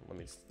 right? Let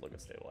me just look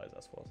at stabilize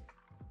S plus.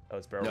 Oh,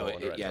 it's barrel roll.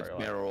 It's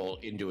barrel roll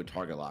into a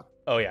target lock.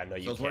 Oh yeah, no,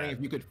 you can't. I was wondering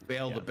if you could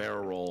fail the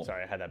barrel roll.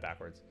 Sorry, I had that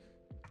backwards.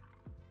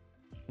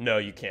 No,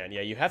 you can.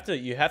 Yeah, you have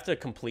to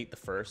complete the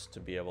first to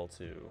be able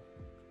to.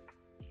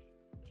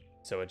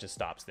 So it just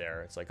stops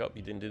there. It's like, oh,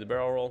 you didn't do the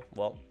barrel roll.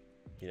 Well,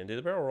 you didn't do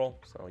the barrel roll,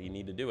 so you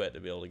need to do it to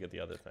be able to get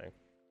the other thing.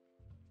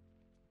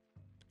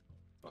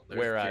 Well,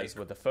 whereas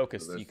with the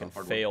focus, you can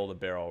fail the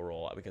barrel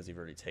roll because you've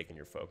already taken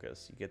your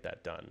focus. You get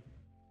that done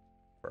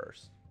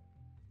first.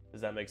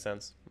 Does that make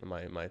sense? Am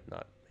I not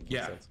making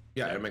sense?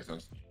 Yeah, it makes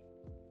sense.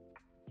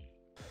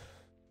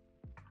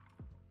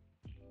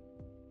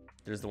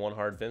 There's the one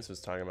hard. Vince was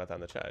talking about that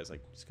in the chat. He's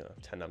like, he's gonna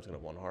 10 times gonna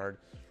one hard.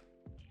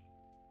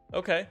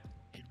 Okay.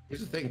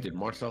 Here's the thing: did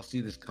Marcel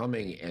see this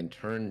coming and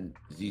turn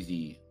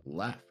ZZ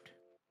left?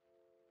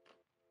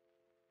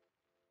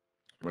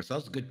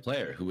 Marcel's a good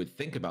player who would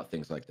think about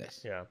things like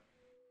this. Yeah.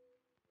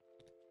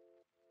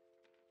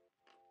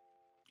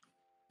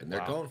 And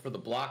they're going for the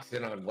blocks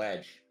in on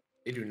Wedge.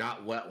 They do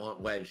not want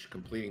Wedge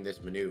completing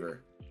this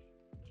maneuver.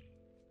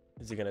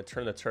 Is he gonna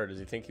turn the turret? Does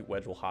he think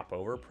Wedge will hop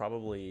over?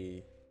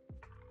 Probably.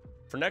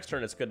 For next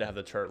turn, it's good to have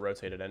the turret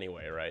rotated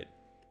anyway, right?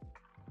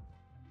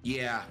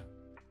 Yeah.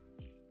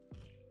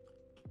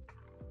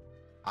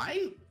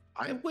 I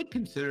would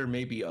consider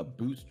maybe a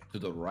boost to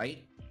the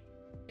right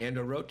and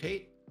a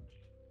rotate.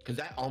 Because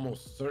that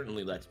almost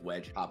certainly lets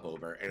Wedge hop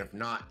over. And if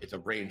not, it's a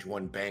range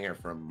 1 banger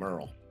from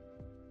Merle.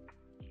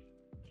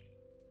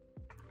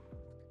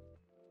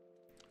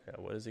 Yeah,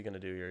 what is he going to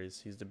do here?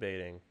 He's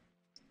debating.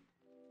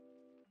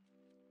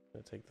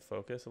 Gonna take the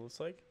focus, it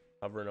looks like.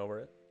 Hovering over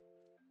it.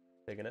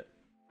 Taking it.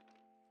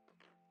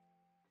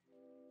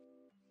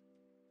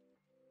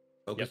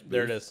 Focus yep,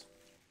 there it is.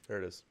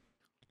 There it is.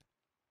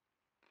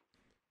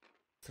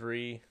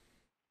 3.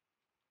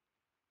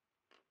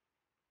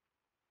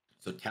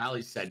 So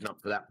Tally's setting up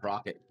for that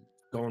rocket.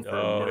 Going for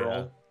Oh, a Merle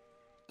yeah.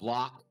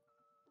 block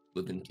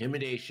with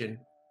intimidation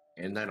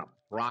and then a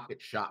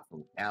rocket shot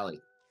from Tally.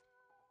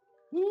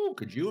 Woo,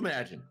 could you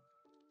imagine?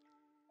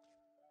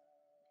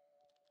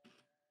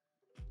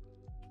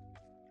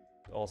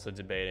 Also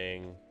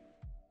debating,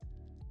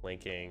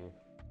 linking.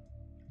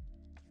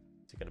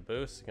 Is he gonna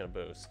boost? He's gonna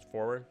boost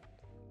forward.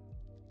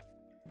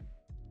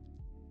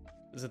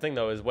 This is the thing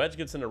though, is Wedge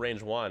gets into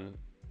range 1,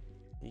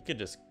 he could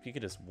just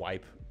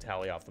wipe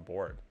Tally off the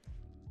board.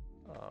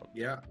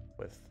 Yeah,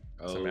 with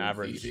some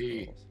average.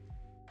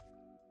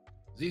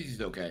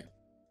 ZZ's okay.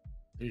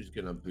 He's just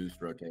gonna boost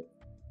rotate.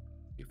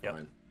 Be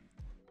fine.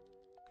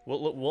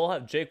 We'll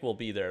have Jake will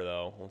be there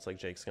though. Looks like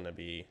Jake's gonna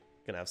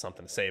have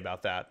something to say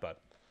about that,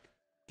 but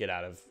get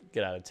out of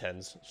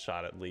 10's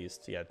shot at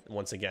least. Yeah,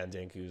 once again,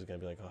 Dankoo's gonna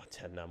be like, oh,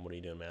 10 num, what are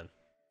you doing, man?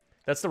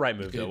 That's the right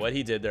move though. What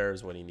he did there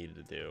is what he needed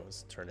to do,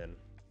 was turn in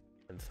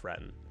and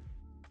threaten.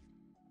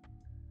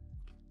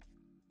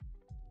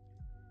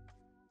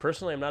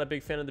 Personally, I'm not a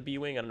big fan of the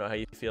B-Wing. I don't know how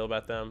you feel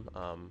about them.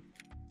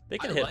 They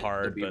can hit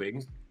hard, the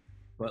B-Wings,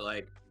 but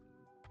like,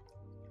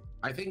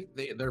 I think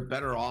they're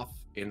better off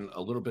in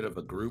a little bit of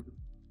a group.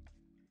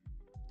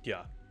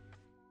 Yeah.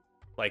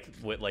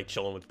 Like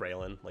chilling with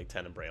Braylon, like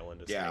 10 and Braylon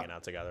just hanging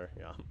out together.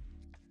 Yeah.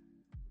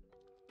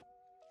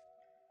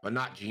 But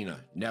not Gina.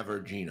 Never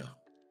Gina.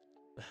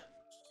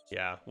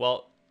 Yeah.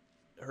 Well,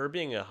 her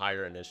being a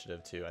higher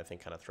initiative too, I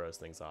think kind of throws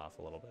things off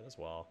a little bit as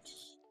well.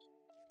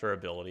 Her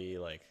ability,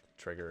 like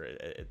trigger,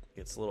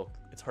 it's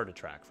hard to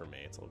track for me.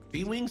 It's a little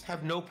B-Wings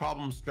have no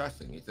problem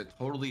stressing. It's a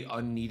totally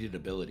unneeded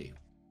ability.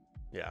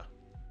 Yeah.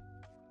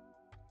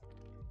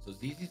 So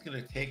ZZ's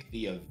gonna take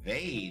the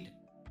evade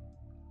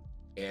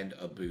and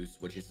a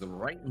boost, which is the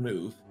right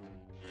move.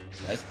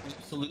 That's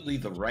absolutely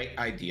the right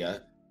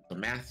idea. The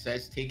math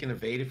says take an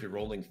evade if you're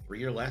rolling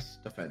 3 or less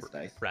defense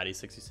dice.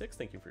 Ratty66,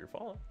 thank you for your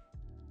follow.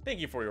 Thank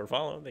you for your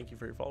follow. Thank you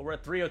for your follow. We're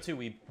at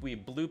 302. We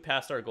blew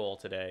past our goal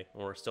today,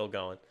 and we're still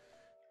going.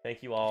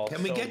 Thank you all.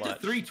 Can we get to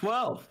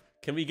 312?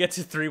 Can we get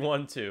to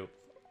 312?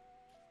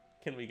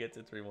 Can we get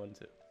to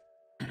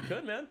 312?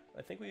 Good, man.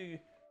 I think we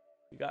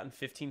gotten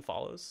 15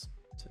 follows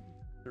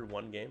through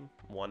one game,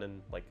 one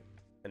in like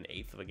an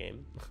eighth of a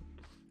game.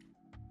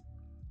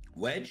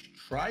 Wedge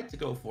tried to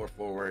go for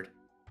forward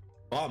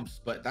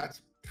bumps, but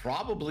that's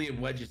probably in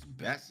Wedge's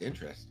best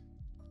interest.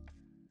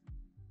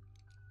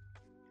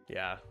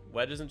 Yeah,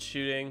 Wedge isn't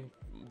shooting.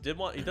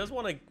 He does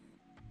want to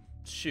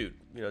shoot,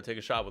 take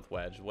a shot with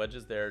Wedge. Wedge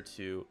is there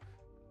to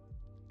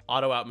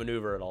auto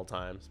outmaneuver at all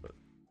times, but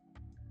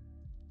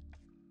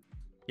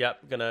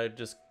yep, gonna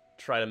just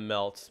try to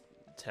melt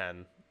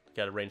 10.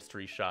 Got a range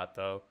 3 shot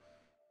though.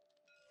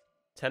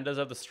 10 does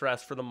have the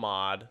stress for the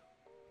mod.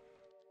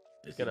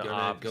 Is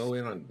gonna go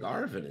in on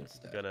Garvin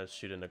instead. Gonna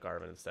shoot into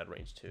Garvin instead,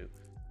 range 2.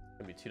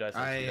 Gonna be 2 dice.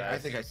 I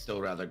think I'd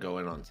still rather go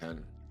in on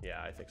 10.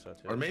 Yeah, I think so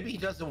too. Or maybe he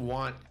doesn't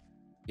want.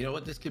 You know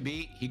what this could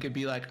be? He could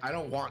be like, I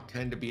don't want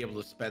 10 to be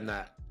able to spend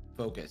that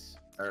focus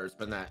or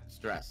spend that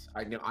stress.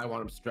 I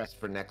want him stressed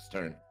for next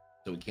turn,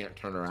 so we can't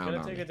turn around.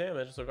 He's gonna take a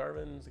damage, so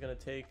Garvin's gonna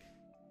take.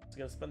 He's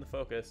gonna spend the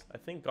focus. I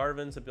think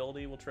Garvin's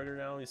ability will trigger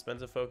now. He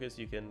spends a focus.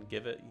 You can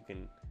give it. You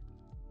can.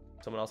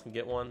 Someone else can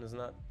get one, isn't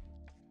that?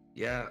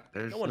 Yeah,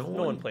 there's no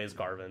one plays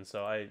Garvin,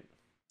 so I.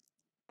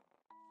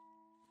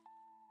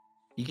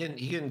 He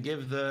can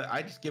give the.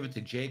 I just give it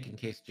to Jake in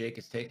case Jake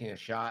is taking a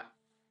shot,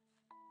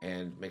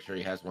 and make sure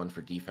he has one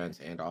for defense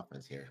and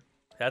offense here.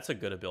 That's a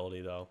good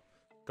ability though.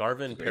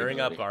 Garvin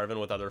pairing up Garvin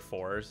with other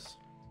 4s.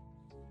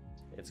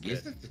 It's good.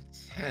 He's at the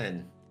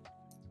 10,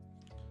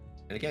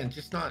 and again,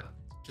 just not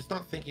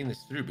thinking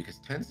this through because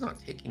 10's not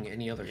taking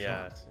any other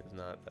shots. Yeah, it's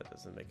not. That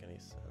doesn't make any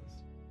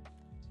sense.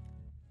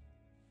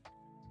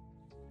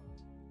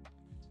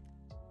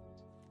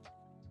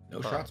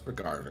 No shots for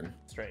Garvin.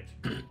 Strange.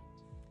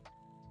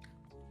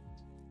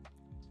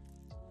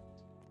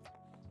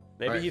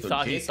 Maybe he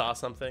thought he saw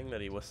something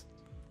that he was.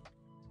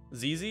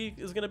 ZZ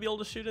is going to be able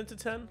to shoot into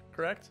 10,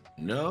 correct?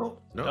 No.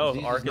 Oh,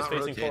 Arc is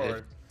facing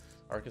forward.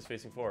 Arc is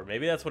facing forward.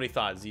 Maybe that's what he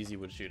thought ZZ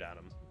would shoot at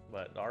him,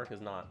 but Arc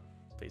is not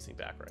facing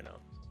back right now.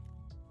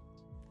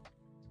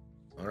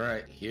 All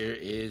right, here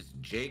is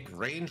Jake,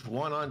 range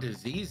 1 onto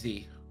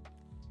ZZ.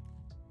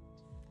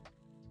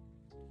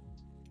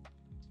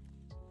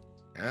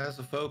 Has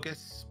a focus,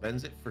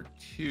 spends it for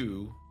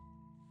 2,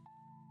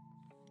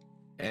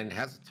 and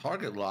has a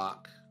target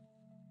lock.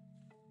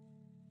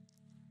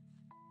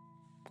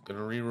 Gonna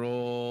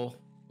reroll.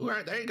 All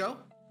right, there you go.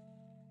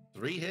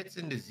 3 hits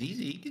into ZZ.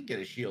 He could get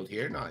a shield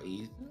here. Not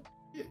easy.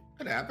 Yeah,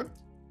 could happen.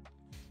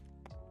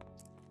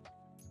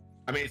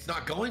 I mean, it's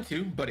not going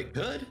to, but it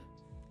could.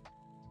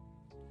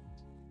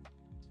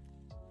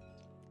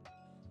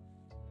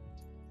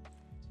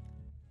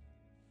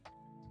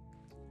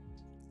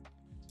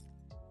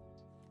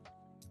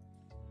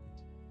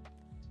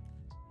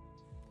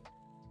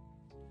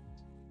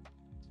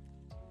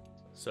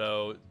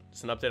 So,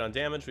 it's an update on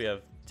damage. We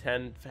have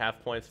 10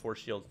 half points, 4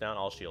 shields down,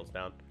 all shields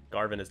down.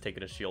 Garvin has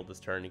taken a shield this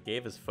turn. He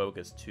gave his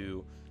focus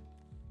to...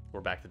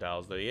 We're back to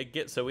dials, though.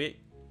 Let's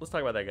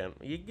talk about that again.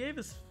 He gave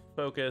his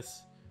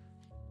focus...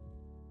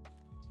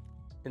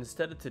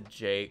 Instead of to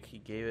Jake, he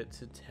gave it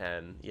to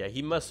 10. Yeah,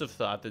 he must have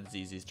thought that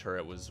ZZ's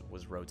turret was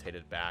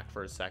rotated back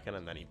for a second,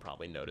 and then he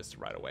probably noticed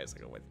right away. It's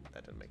like, oh, wait,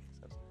 that didn't make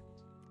sense.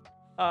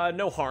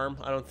 No harm.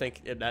 I don't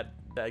think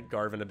that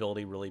Garvin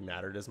ability really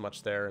mattered as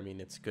much there. I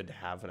mean, it's good to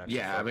have an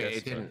extra focus, I mean,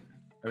 it didn't...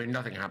 I mean,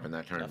 nothing happened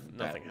that turn.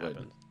 Nothing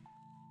happened.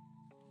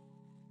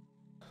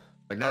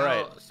 But now, all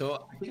right.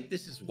 So I think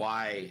this is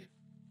why...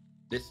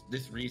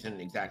 This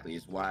reason exactly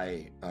is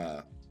why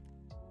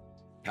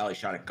Pally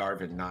shot at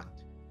Garvin, not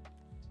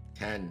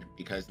 10,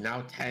 because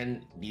now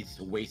 10 needs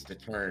to waste a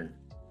turn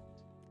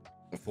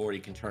before he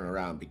can turn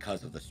around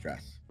because of the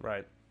stress.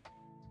 Right.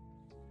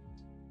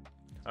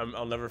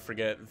 I'll never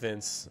forget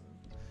Vince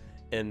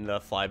in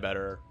the Fly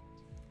Better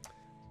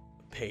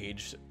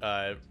page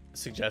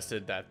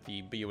suggested that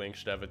the B-Wing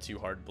should have a 2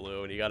 hard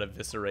blue, and he got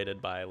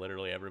eviscerated by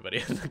literally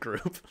everybody in the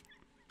group.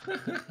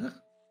 I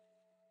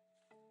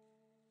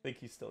think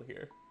he's still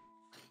here.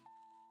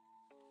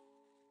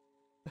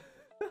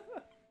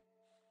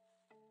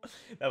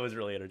 That was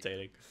really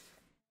entertaining.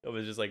 It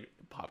was just like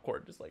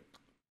popcorn, just like...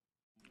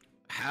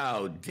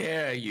 How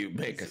dare you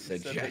make a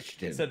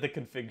suggestion? Said the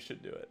config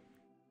should do it.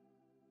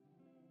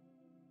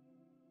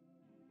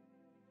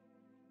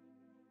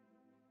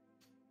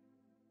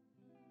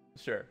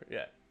 Sure,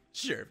 yeah.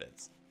 Sure,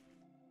 Vince.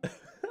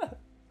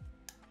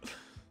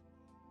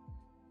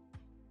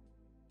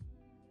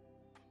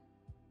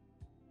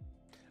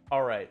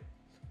 All right.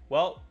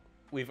 Well,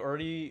 we've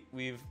already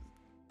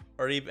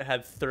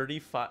had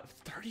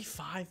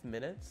 35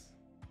 minutes.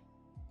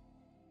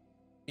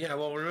 Yeah,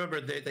 well,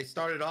 remember they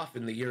started off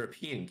in the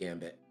European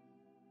Gambit.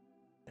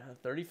 Yeah,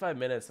 35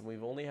 minutes, and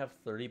we've only have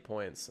 30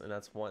 points, and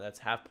that's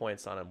half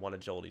points on a 1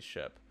 agility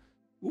ship.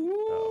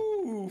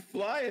 Ooh,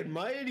 flying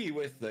mighty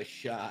with the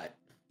shot.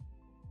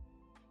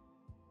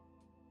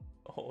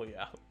 Oh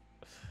yeah,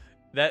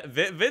 that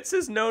Vince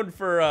is known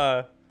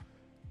for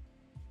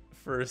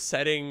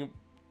setting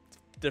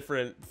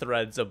different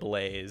threads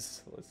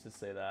ablaze. Let's just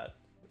say that.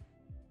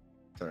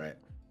 It's all right.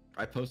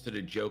 I posted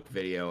a joke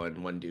video,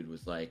 and one dude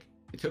was like,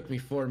 "It took me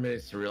 4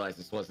 minutes to realize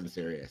this wasn't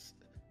serious."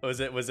 Was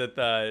it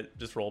the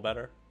just roll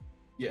better?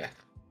 Yeah.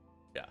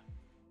 Yeah.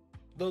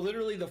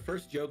 Literally, the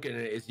first joke in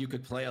it is you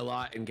could play a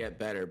lot and get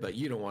better, but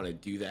you don't want to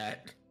do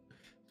that.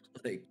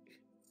 Like, it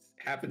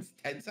happens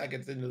 10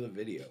 seconds into the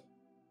video.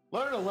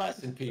 Learn a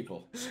lesson,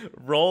 people.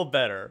 Roll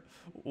better.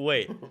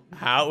 Wait,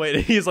 how?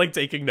 Wait, he's like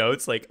taking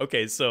notes. Like,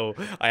 okay, so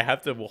I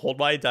have to hold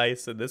my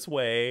dice in this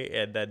way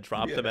and then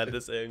drop them at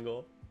this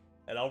angle,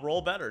 and I'll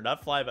roll better.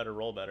 Not fly better,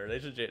 roll better. They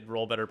should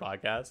roll better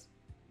podcast.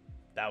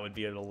 That would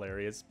be an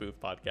hilarious spoof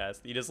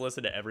podcast. You just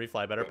listen to every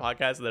Fly Better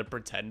podcast and then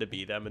pretend to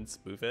be them and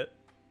spoof it.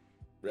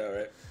 Yeah,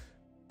 right.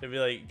 It'd be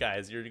like,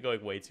 guys, you're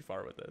going way too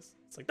far with this.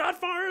 It's like, not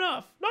far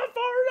enough. Not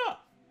far enough.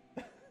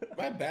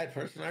 I'm a bad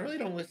person. I really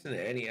don't listen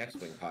to any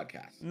X-Wing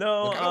podcasts.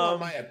 No, like, I don't want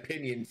my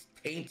opinions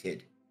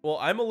tainted. Well,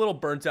 I'm a little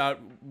burnt out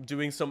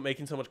making so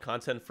much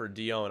content for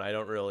Dio, and I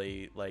don't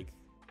really like.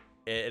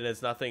 And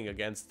it's nothing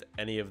against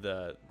any of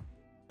the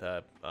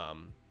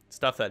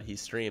stuff that he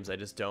streams. I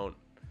just don't.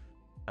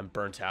 I'm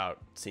burnt out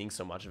seeing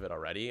so much of it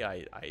already.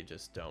 I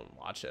just don't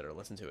watch it or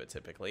listen to it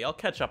typically. I'll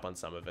catch up on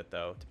some of it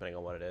though, depending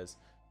on what it is,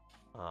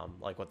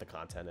 like what the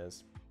content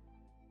is.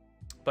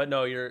 But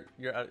no,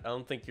 I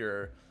don't think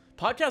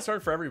podcasts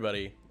aren't for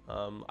everybody.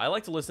 I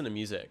like to listen to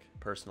music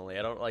personally.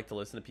 I don't like to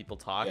listen to people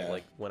talk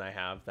like when I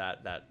have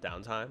that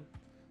downtime.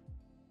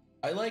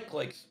 I like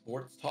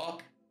sports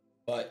talk,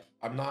 but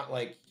I'm not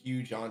like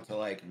huge onto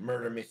like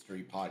murder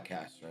mystery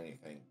podcasts or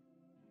anything.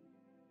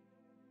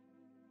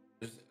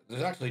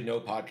 There's actually no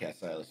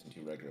podcasts I listen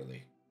to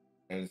regularly,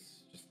 and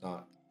it's just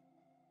not.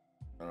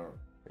 I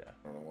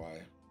don't know why.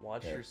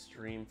 Watch your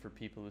stream for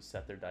people who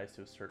set their dice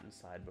to a certain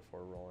side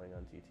before rolling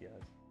on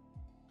TTS.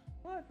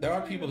 What? There are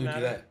people who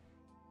do that.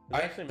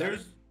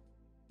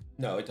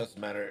 No, it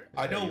doesn't matter.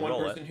 I know one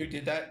person who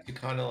did that to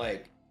kind of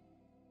like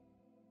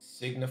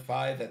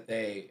signify that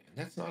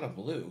that's not a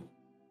blue.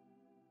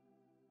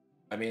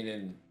 I mean,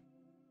 in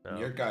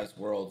your guys'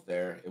 world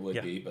there, it would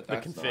be, but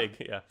that's the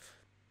config. Not.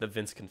 The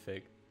Vince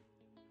config.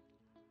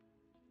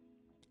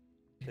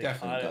 It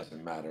definitely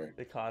doesn't matter.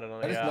 They caught it on.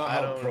 That is not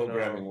how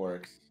programming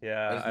works.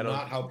 Yeah, that is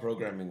not how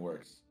programming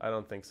works. I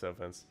don't think so,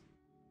 Vince.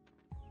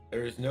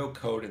 There is no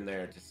code in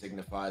there to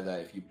signify that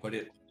if you put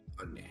it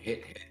on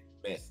hit,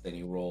 miss, then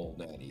you roll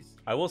natties.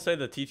 I will say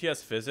the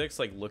TTS physics,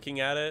 like looking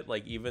at it,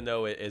 like even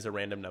though it is a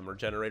random number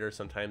generator,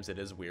 sometimes it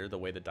is weird the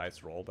way the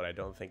dice roll, but I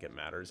don't think it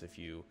matters if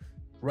you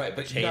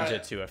change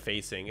it to a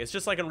facing. It's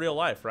just like in real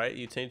life, right?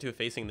 You change it to a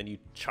facing, then you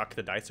chuck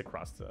the dice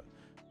across the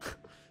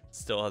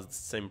still has the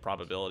same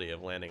probability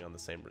of landing on the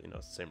same,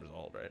 same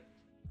result, right?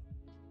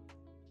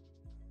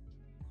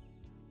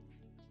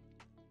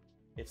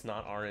 It's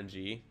not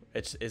RNG.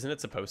 Isn't it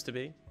supposed to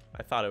be?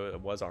 I thought it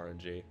was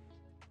RNG.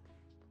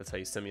 That's how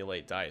you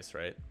simulate dice,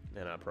 right?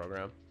 In a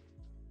program.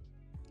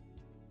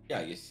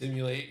 Yeah, you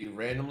simulate. You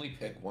randomly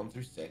pick 1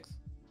 through 6.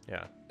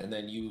 Yeah. And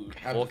then you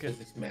have Vulcan. the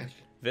physics match.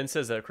 Vince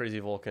says that Crazy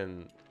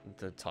Vulcan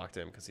to talk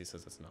to him because he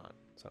says it's not.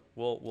 So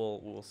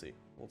we'll see.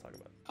 We'll talk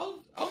about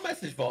it. I'll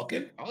message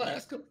Vulcan. I'll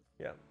ask him.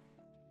 Yeah.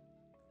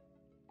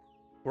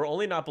 We're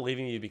only not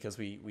believing you because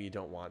we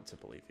don't want to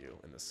believe you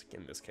in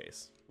this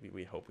case.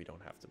 We hope we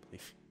don't have to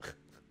believe you.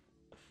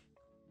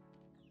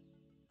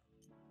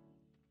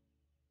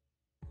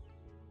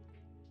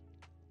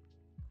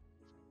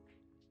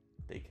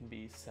 They can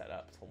be set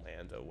up to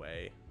land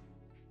away.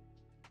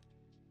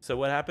 So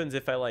what happens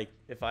if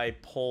I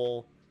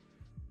pull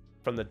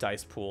from the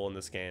dice pool in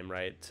this game,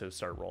 right, to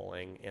start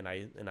rolling, and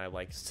I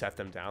like set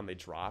them down, they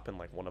drop, and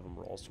like one of them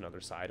rolls to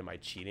another side? Am I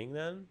cheating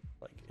then,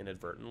 like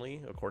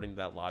inadvertently? According to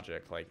that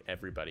logic, like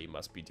everybody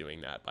must be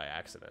doing that by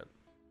accident.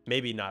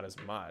 Maybe not as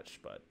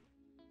much, but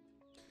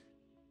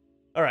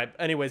all right.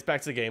 Anyways, back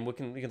to the game. We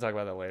can talk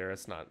about that later. It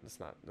doesn't have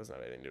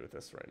anything to do with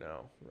this right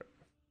now.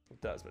 It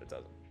does, but it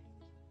doesn't.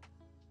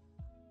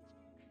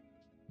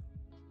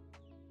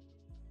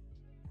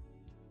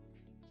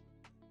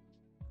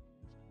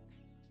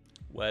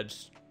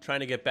 Wedge trying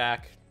to get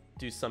back,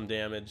 do some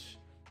damage.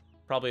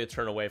 Probably a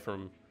turn away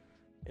from,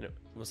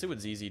 we'll see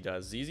what ZZ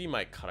does. ZZ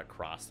might cut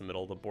across the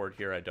middle of the board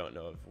here. I don't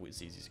know if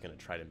ZZ's going to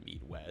try to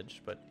meet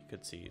Wedge, but you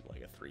could see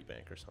like a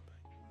 3-bank or something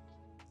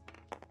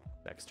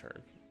next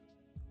turn.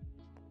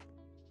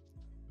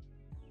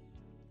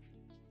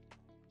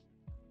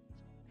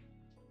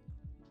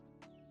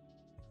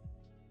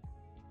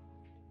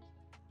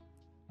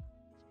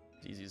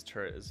 ZZ's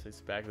turret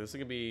is back. This is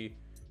going to be...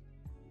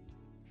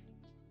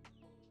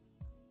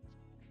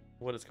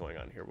 What is going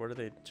on here? What are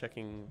they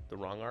checking? The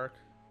wrong arc?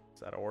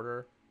 Is that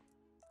order?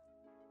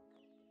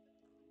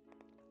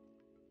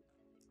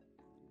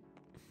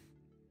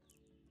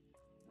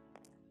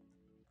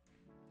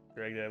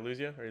 Greg, did I lose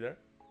you? Are you there?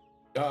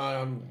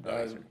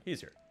 He's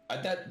here.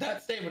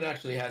 That statement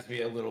actually has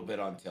me a little bit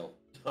on tilt.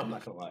 I'm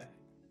not gonna lie.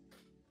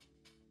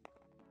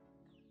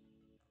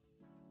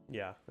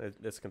 Yeah,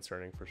 it's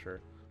concerning for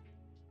sure.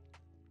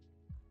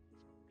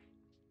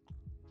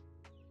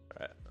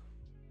 All right.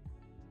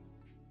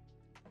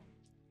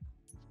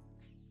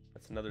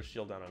 That's another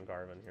shield down on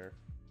Garvin here.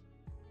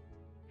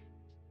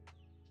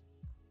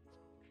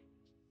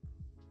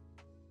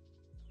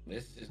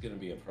 This is going to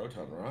be a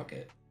proton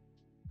rocket.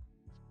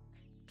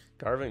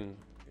 Garvin,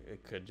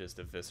 it could just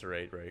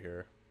eviscerate right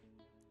here.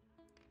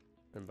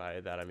 And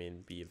by that, I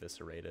mean be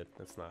eviscerated.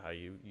 That's not how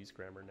you use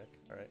grammar, Nick.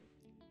 All right.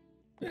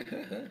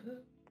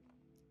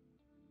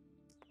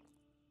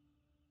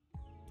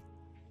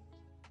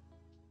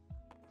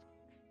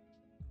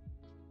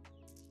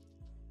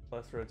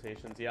 Less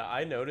rotations. Yeah,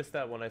 I noticed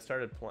that when I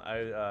started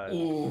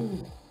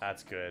playing.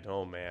 That's good.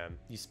 Oh man,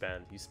 you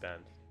spend.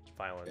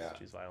 Violence. Yeah.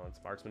 Choose violence.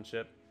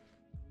 Marksmanship.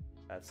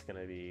 That's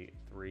gonna be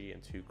 3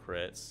 and 2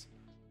 crits.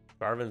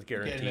 Garvin's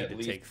guaranteed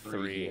to take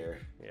 3. Here.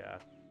 Yeah.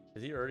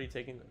 Is he already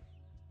taking?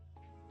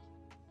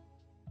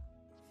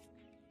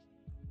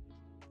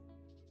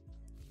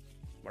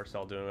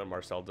 Marcel doing what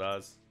Marcel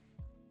does.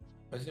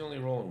 Why is he only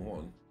rolling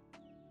 1?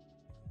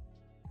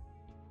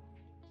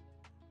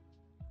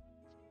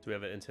 Do we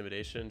have an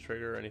intimidation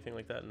trigger or anything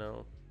like that?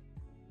 No.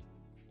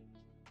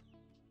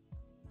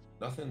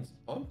 Nothing's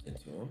bumped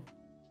into him.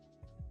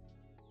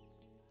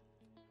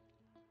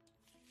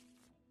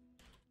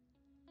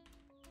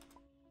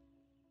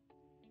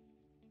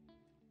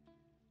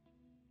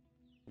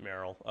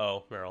 Meryl.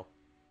 Oh, Meryl.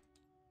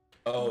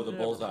 Oh, the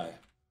bullseye.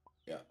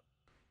 Yeah.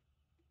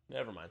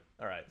 Never mind.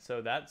 All right.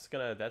 So that's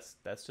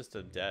just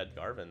a dead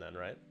Garvin then,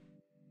 right?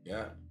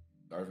 Yeah.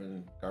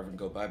 Garvin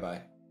go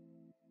bye-bye.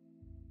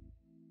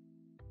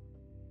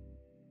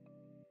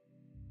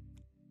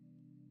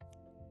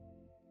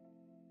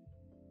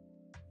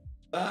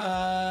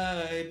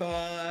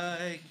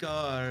 Bye,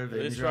 Garvin.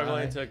 Are they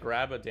struggling to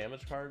grab a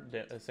damage card,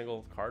 a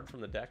single card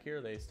from the deck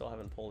here? They still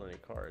haven't pulled any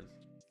cards.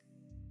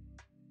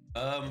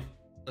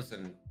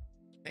 Listen,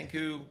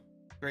 Dankoo,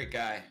 great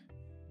guy.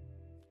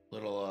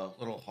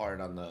 Little hard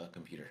on the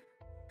computer.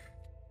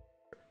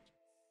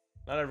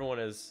 Not everyone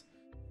is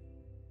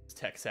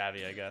tech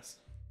savvy, I guess,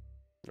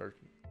 or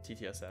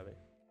TTS savvy.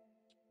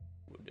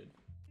 Wounded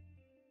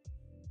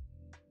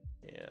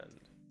and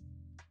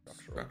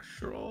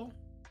structural.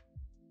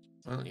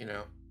 Well,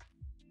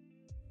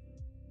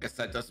 guess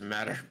that doesn't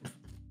matter.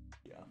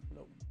 Yeah,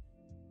 nope.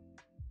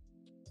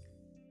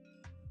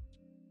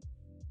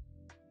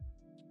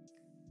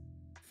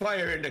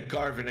 Fire into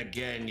Garvin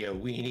again, you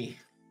weenie.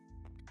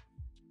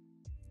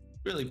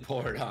 Really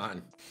pour it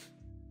on.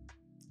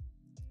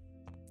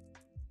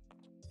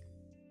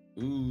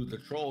 Ooh, the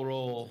troll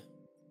roll.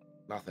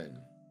 Nothing.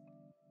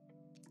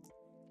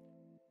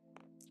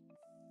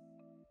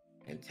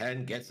 And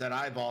 10 gets that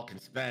eyeball, can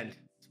spend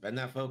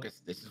that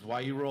focus. This is why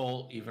you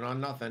roll, even on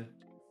nothing.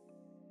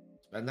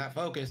 Spend that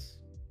focus.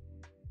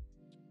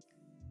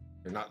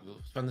 You're not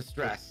spend the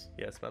stress.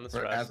 Yeah, spend the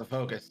stress. As a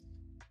focus.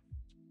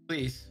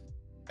 Please.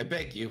 I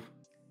beg you.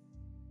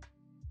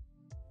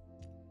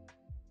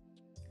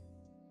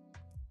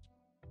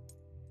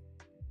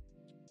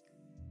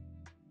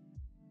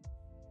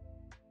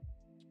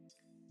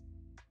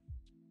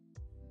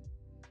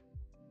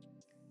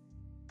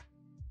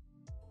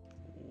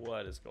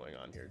 What is going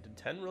on here? Did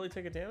 10 really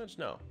take a damage?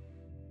 No.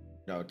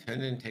 No, 10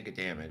 didn't take a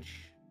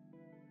damage.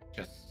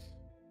 Just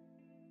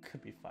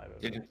could be 5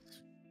 of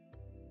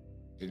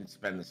didn't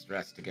spend the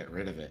stress to get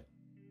rid of it.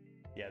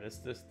 Yeah,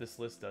 this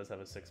list does have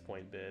a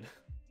 6-point bid.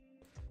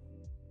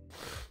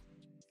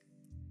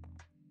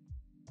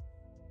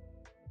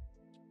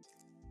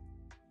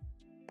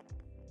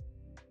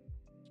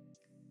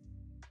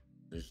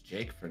 There's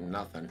Jake for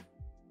nothing.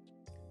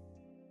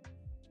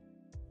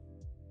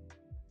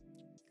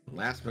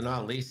 Last but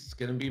not least, it's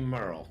gonna be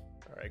Merle.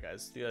 All right,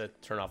 guys, you gotta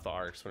turn off the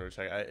arcs when we're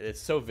checking.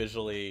 It's so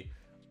visually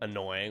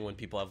annoying when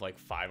people have like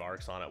 5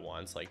 arcs on at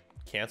once. Like,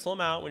 cancel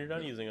them out when you're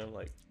done using them.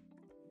 Like,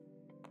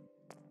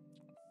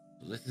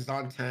 this is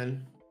on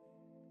 10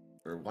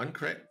 for 1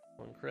 crit.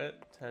 1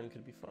 crit. 10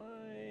 could be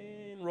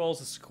fine. Rolls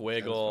a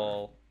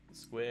squiggle.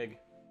 Squig.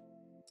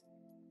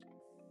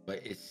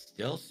 But it's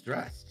still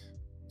stressed,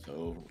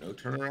 so no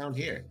turnaround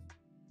here.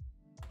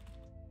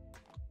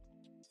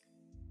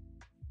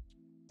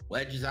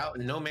 Wedge is out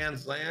in no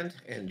man's land,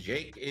 and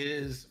Jake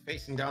is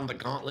facing down the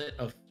gauntlet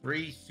of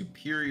 3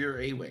 superior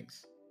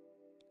A-Wings.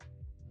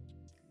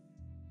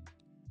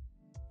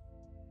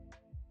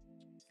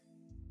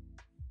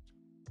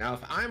 Now,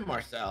 if I'm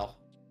Marcel,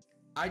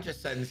 I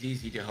just said it's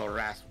easy to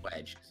harass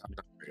Wedge because I'm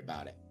not worried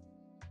about it.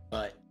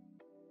 But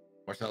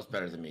Marcel's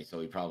better than me, so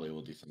he probably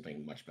will do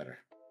something much better.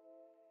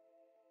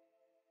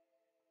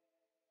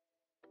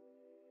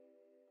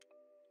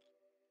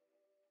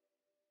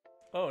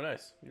 Oh,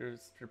 nice. You're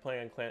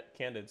playing on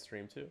Candid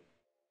stream too.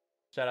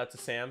 Shout out to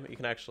Sam. You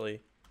can actually,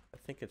 I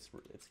think it's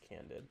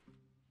Candid.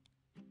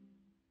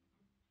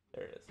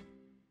 There it is.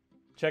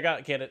 Check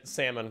out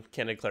Sam on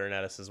Candid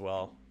Clarinetist as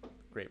well.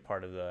 Great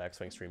part of the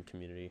X-Wing stream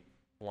community.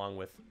 Along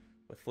with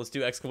let's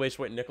do exclamation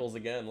point nickels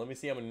again. Let me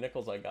see how many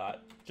nickels I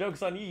got.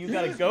 Joke's on you. You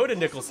got to go to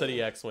Nickel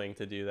City X-Wing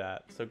to do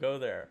that. So go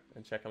there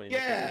and check how many.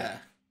 Yeah,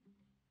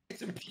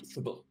 it's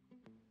impossible.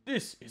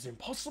 This is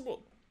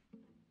impossible.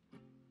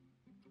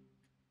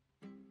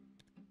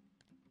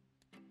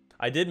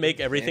 I did make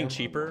everything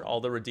cheaper.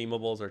 All the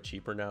redeemables are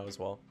cheaper now as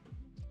well.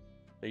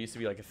 There used to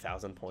be like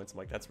 1,000 points. I'm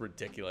like, that's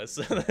ridiculous.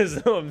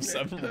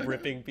 I'm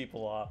ripping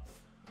people off.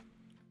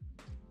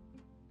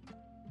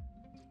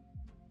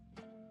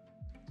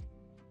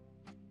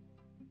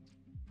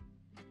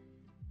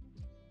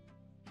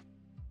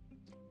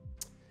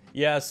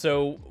 Yeah,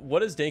 so what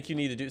does Dankoo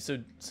need to do?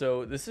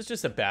 So this is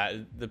just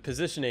the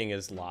positioning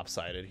is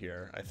lopsided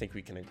here. I think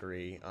we can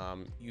agree.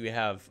 You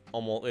have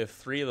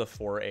 3 of the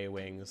 4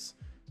 A-Wings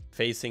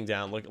facing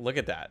down. Look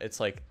at that. It's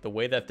like the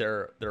way that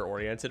they're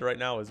oriented right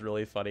now is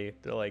really funny.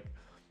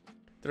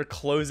 They're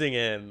closing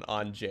in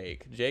on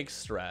Jake. Jake's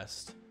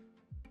stressed.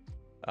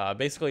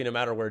 Basically, no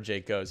matter where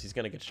Jake goes, he's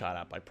gonna get shot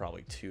at by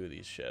probably 2 of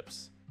these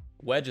ships.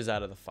 Wedge is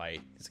out of the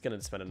fight. He's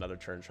gonna spend another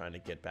turn trying to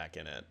get back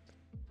in it.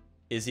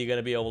 Is he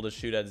gonna be able to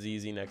shoot at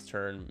ZZ next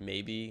turn?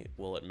 Maybe.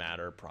 Will it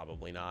matter?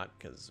 Probably not,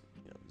 because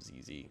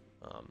ZZ.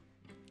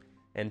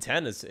 And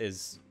 10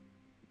 is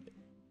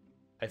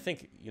I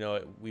think,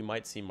 we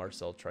might see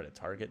Marcel try to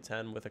target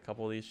 10 with a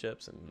couple of these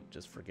ships and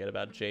just forget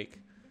about Jake.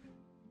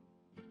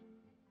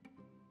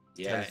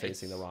 Yeah, 10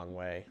 facing the wrong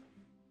way.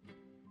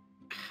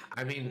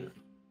 I mean,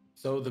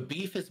 so the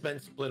beef has been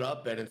split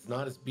up and it's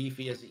not as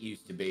beefy as it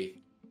used to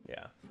be.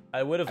 Yeah,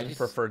 I would have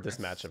preferred this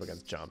matchup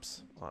against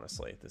Jumps,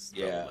 honestly. This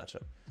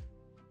matchup,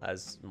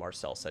 as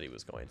Marcel said he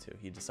was going to.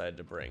 He decided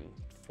to bring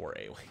 4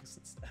 A-Wings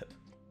instead.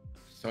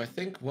 So I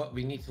think what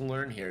we need to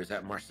learn here is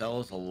that Marcel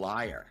is a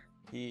liar.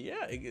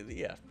 Yeah,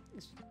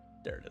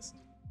 there it is.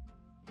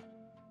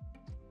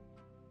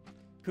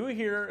 Who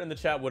here in the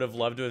chat would have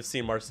loved to have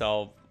seen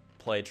Marcel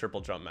play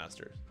Triple Jump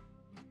Masters?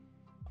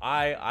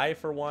 I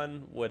for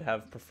one would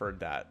have preferred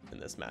that in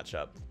this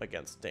matchup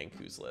against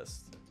Dankoo's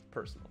list,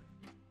 personally.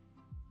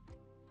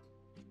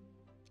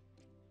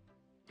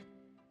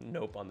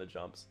 Nope on the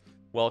jumps.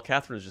 Well,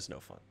 Catherine's just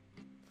no fun.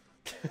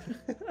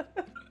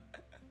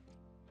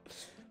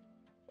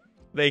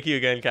 Thank you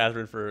again,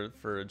 Catherine,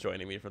 for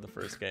joining me for the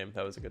first game.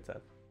 That was a good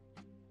time.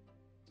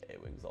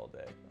 A-Wings all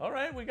day. All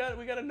right, we got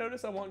a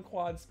notice. I want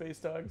quad space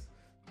dogs.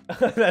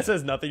 That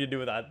has nothing to do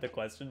with the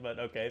question, but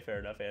okay, fair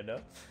enough,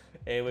 Ando.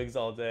 A-Wings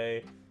all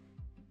day.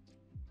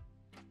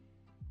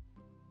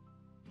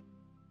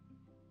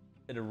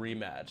 In a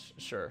rematch,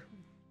 sure.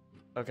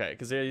 Okay,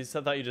 because I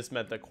thought you just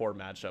meant the core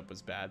matchup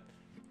was bad.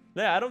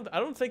 Yeah, I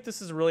don't think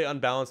this is a really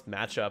unbalanced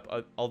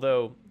matchup.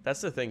 Although that's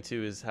the thing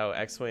too, is how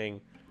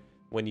X-Wing,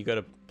 when you go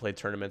to play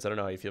tournaments, I don't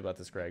know how you feel about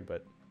this, Greg,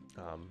 but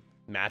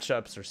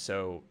matchups are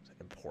so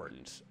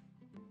important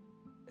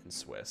in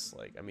Swiss.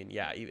 Like, I mean,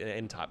 yeah, even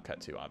in Top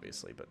Cut too,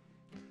 obviously, but.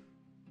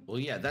 Well,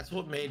 yeah, that's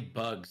what made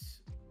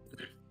Bugs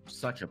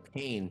such a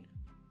pain,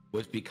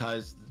 was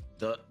because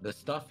the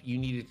stuff you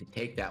needed to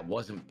take that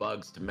wasn't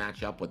bugs to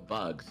match up with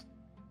bugs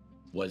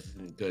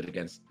wasn't good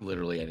against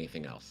literally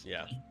anything else.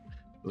 Yeah.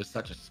 It was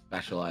such a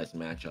specialized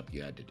matchup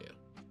you had to do.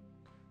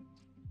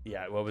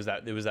 Yeah, what was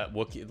that? It was that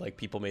Wookiee, like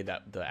people made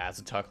that the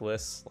Azotuck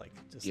list, like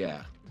just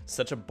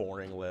such a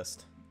boring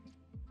list.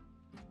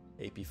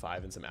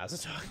 AP5 and some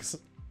Azotucks.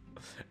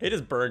 It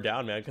just burned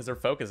down, man, because they're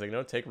focusing. They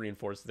don't take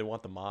reinforcements, they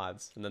want the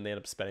mods, and then they end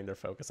up spending their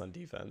focus on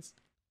defense.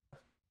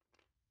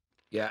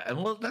 Yeah,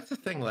 and well, that's the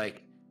thing.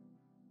 Like,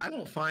 I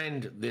don't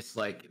find this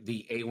like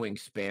the A-wing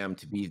spam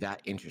to be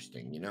that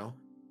interesting. You know,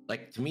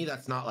 like to me,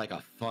 that's not like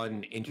a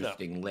fun,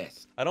 interesting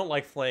list. I don't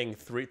like playing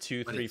 3,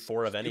 2, 3,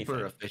 4 of anything.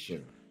 Super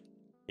efficient.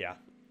 Yeah,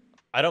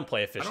 I don't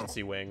play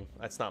efficiency wing.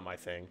 That's not my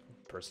thing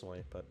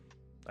personally, but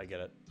I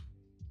get it.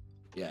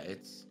 Yeah,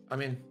 it's. I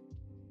mean,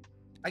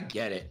 I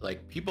get it.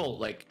 Like people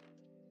like.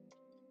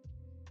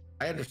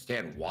 I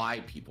understand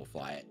why people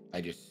fly it.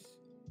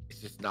 It's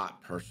just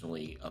not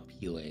personally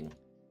appealing.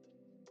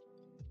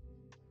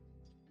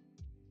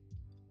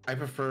 I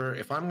prefer,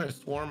 if I'm going to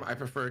swarm, I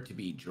prefer it to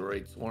be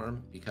droid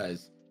swarm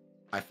because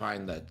I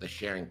find that the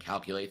sharing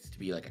calculates to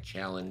be like a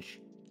challenge.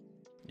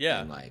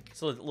 Yeah, and like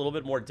so a little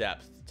bit more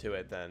depth to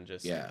it than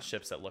just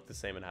ships that look the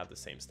same and have the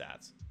same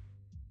stats.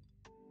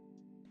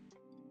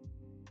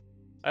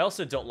 I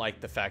also don't like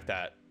the fact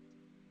that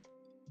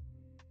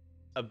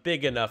a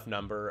big enough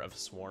number of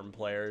swarm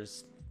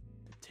players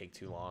take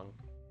too long.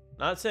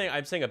 I'm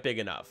saying a big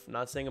enough. I'm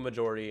not saying a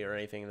majority or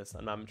anything.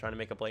 I'm not trying to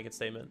make a blanket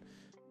statement.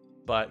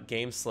 But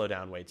games slow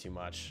down way too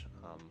much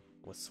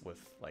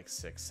with like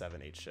 6,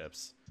 7, 8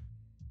 ships.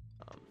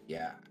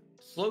 Yeah,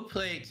 slow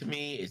play to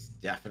me is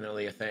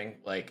definitely a thing.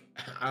 Like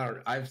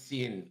I've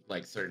seen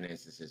like certain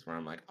instances where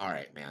I'm like, all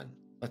right, man,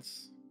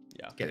 let's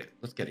get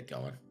it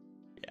going.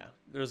 Yeah,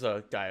 there's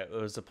a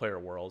player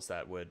at Worlds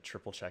that would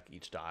triple check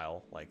each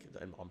dial like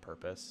on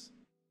purpose,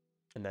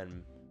 and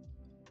then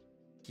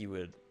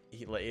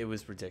it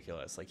was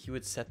ridiculous. Like he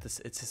would set this.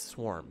 It's a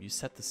swarm. You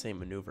set the same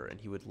maneuver,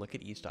 and he would look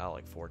at each dial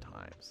like 4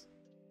 times.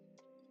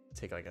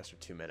 Take like extra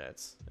 2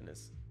 minutes in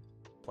his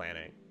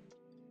planning.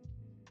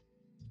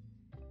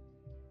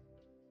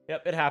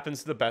 Yep, it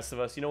happens to the best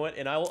of us. You know what?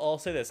 And I'll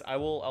say this.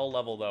 I'll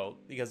level though,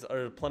 because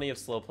there are plenty of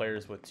slow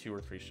players with 2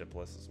 or 3 ship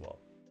lists as well.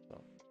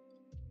 So.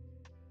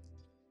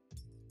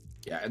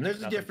 Yeah, and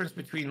there's a difference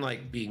between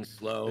like being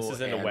slow. This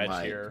isn't a wedge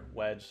like, here.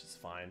 Wedge is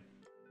fine.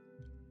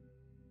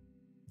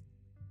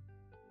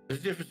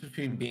 There's a difference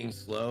between being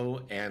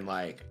slow and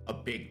like a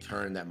big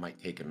turn that might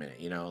take a minute.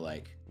 You know,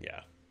 like yeah.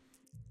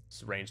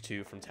 It's range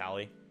 2 from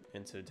Tally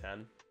into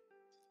 10.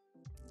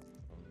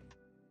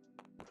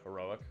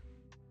 Heroic.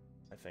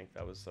 I think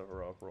that was the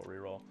heroic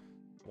reroll.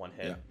 1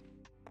 hit. Yeah.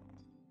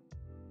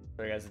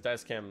 Sorry guys, the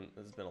dice cam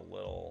has been a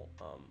little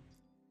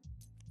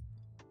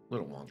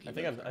wonky.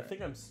 I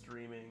think I'm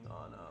streaming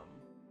on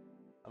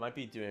I might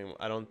be doing.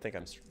 I don't think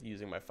I'm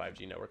using my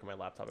 5G network on my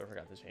laptop. I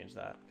forgot to change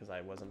that because I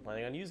wasn't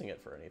planning on using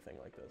it for anything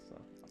like this. So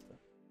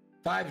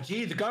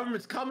 5G, the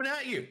government's coming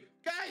at you.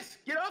 Guys,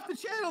 get off the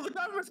channel. The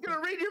government's going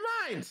to read your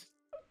minds.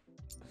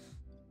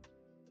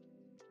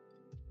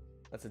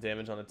 That's a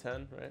damage on a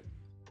 10, right?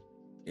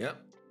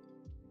 Yep.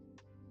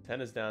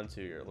 10 is down 2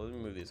 here. Let me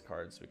move these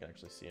cards so we can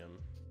actually see them.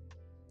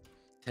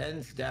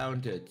 10's down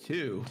to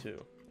 2.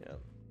 2, yeah.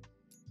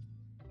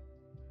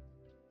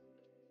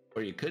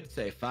 Or you could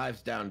say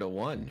 5's down to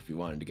 1 if you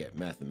wanted to get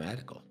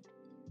mathematical.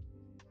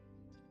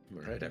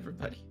 Am I right,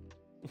 everybody?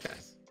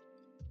 Yes.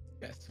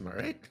 Yes, am I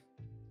right?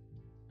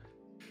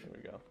 Here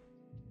we go.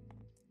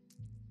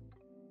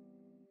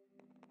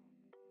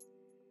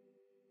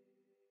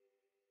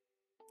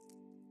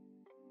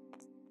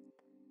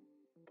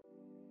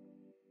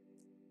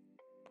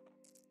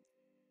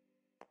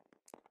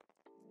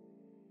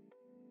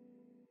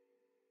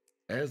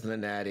 There's the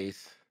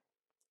natties.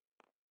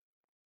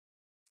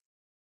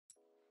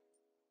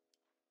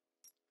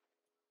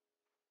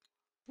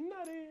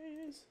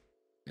 Natties.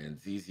 And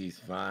ZZ's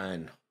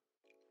fine.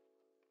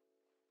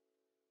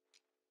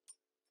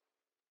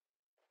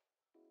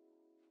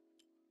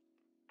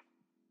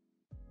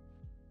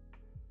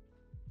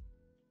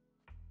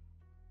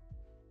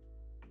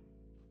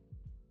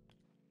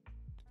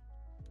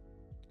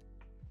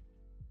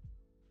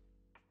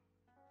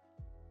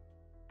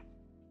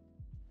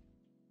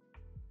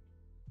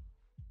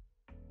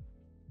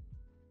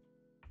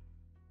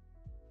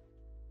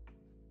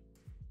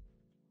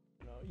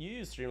 You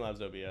use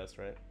Streamlabs OBS,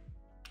 right?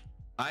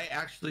 I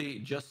actually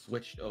just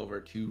switched over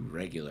to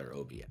regular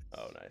OBS.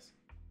 Oh, nice.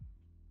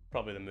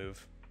 Probably the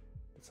move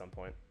at some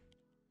point.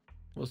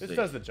 We'll see. This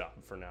does the job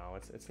for now.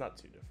 It's not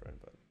too different,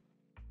 but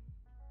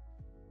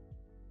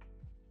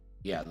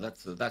yeah,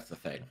 that's the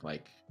thing.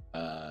 Like,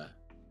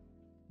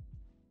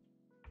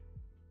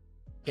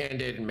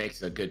 Candid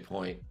makes a good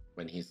point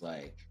when he's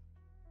like,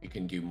 you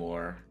can do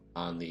more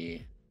on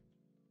the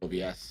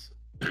OBS,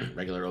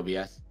 regular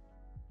OBS.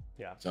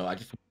 Yeah. So I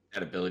just want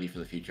that ability for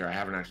the future. I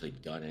haven't actually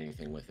done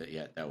anything with it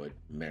yet that would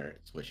merit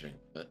switching,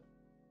 but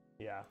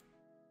yeah.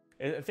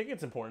 I think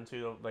it's important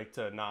too, like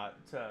to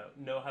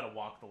know how to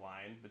walk the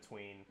line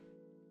between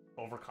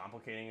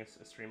overcomplicating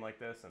a stream like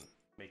this and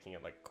making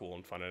it like cool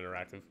and fun and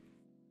interactive.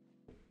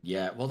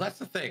 Yeah, well, that's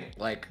the thing.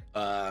 Like,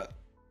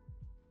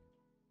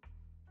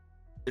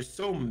 there's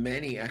so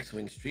many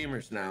X-Wing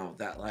streamers now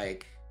that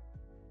like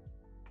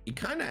you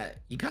kind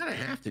of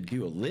have to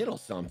do a little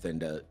something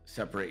to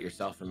separate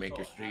yourself and make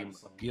your stream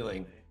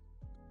appealing.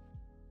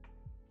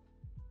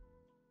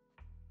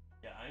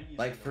 Yeah, I'm using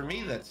like for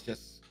me, that's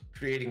just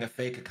creating a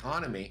fake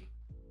economy,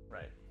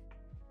 right?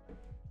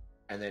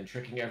 And then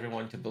tricking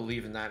everyone to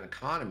believe in that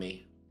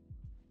economy,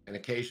 and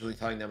occasionally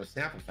telling them a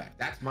Snapple fact.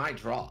 That's my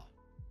draw.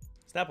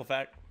 Snapple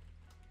fact.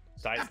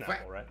 Diet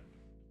Snapple, right?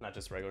 Not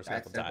just regular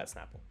Snapple. Diet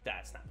Snapple.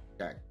 Diet Snapple.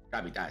 Yeah,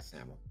 gotta be Diet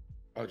Snapple.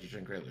 Why would you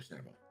drink regular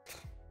Snapple?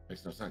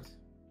 Makes no sense.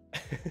 I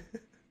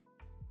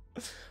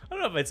don't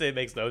know if I'd say it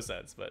makes no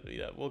sense, but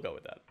yeah, we'll go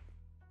with that.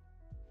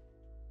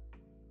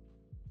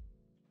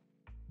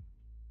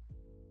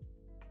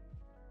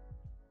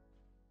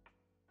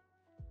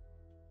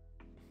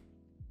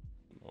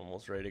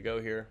 Almost ready to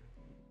go here.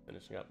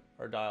 Finishing up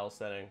our dial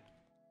setting.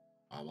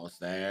 Almost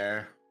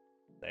there.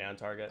 Stay on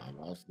target.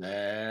 Almost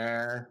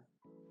there.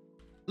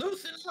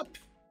 Loosen up.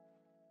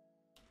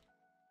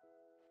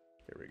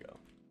 Here we go.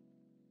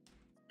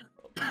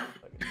 Oh, if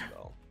I can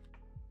spell.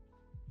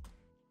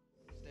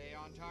 Stay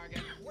on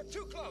target. We're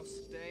too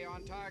close. Stay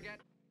on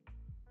target.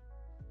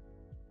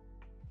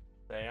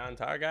 Stay on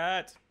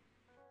target.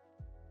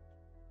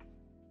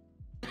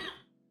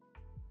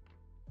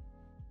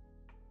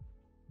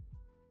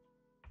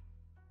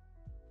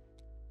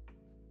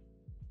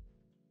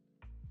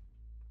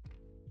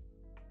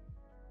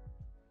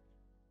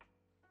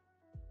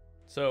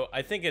 So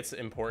I think it's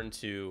important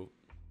to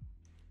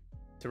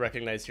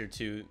recognize here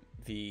too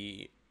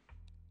the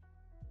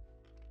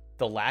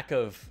lack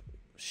of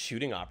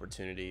shooting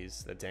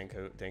opportunities that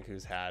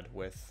Dankoo's had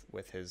with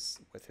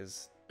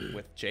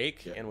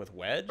Jake and with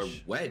Wedge. Or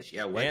Wedge,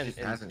 yeah, Wedge just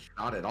hasn't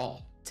shot at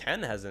all.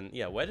 10 hasn't,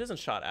 yeah, Wedge hasn't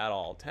shot at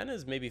all. 10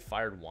 has maybe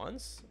fired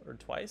once or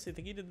twice. I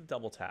think he did the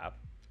double tap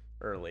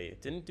early.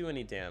 Didn't do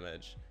any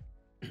damage.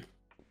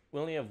 We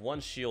only have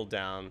one shield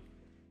down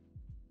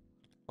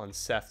on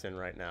Sefton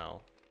right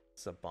now.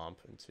 It's a bump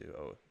into,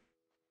 oh,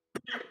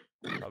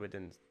 probably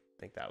didn't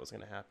think that was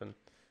going to happen.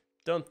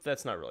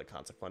 That's not really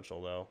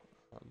consequential though.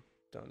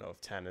 Don't know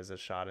if 10 is a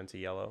shot into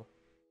yellow,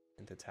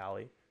 into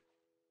tally.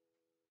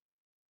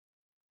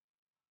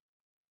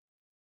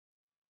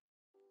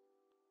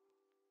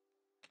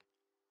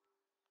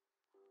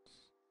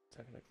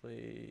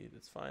 Technically,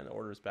 that's fine. The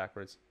order is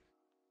backwards.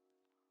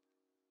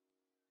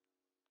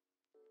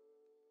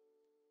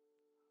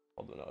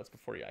 Although no, it's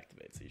before you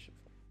activate, so you should.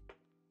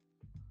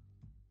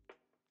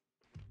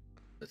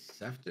 The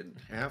Sefton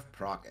have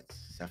prockets.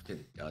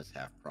 Sefton does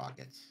have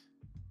prockets.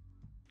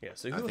 Yeah,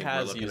 so who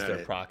has used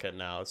their procket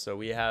now? So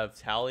we have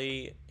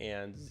Tally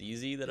and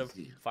ZZ that have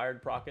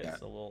fired prockets. Yeah.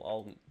 So we'll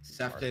all.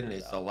 Sefton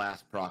is the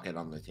last procket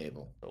on the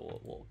table. So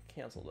we'll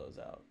cancel those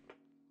out.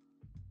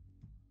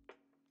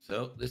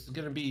 So this is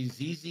going to be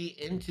ZZ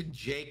into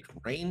Jake,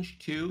 range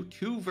 2,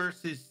 2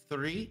 versus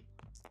 3.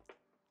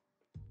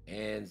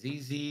 And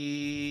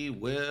ZZ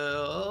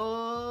will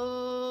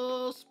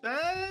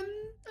spend,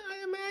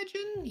 I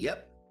imagine.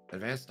 Yep.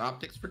 Advanced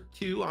optics for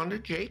 2 onto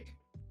Jake.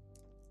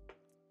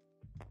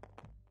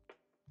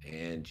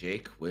 And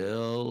Jake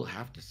will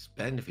have to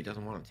spend if he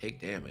doesn't want to take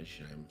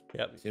damage.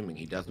 I'm assuming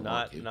he doesn't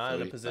want to. Not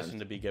in a position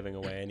to be giving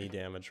away any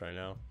damage right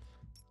now.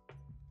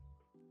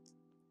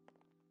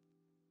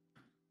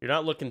 You're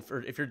not looking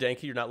for, if you're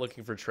Dankoo, you're not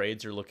looking for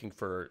trades. You're looking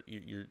for,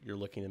 you're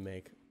looking to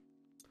make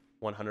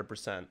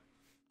 100%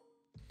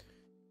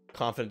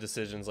 confident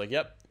decisions. Like,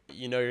 yep,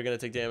 you know you're going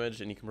to take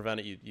damage and you can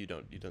prevent it. You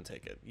don't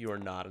take it. You are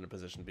not in a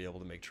position to be able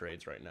to make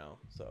trades right now.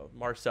 So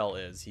Marcel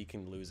is, he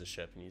can lose a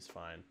ship and he's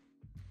fine.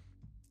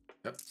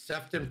 Yep.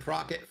 Sefton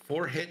procket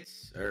 3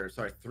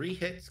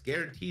 hits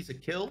guarantees a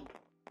kill.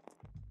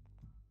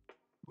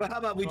 But how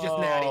about we just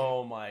natty?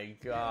 Oh my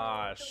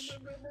gosh.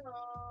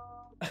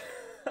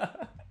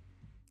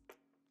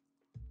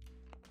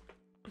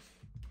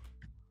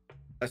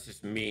 That's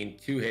just mean.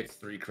 2 hits,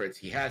 3 crits.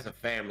 He has a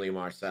family,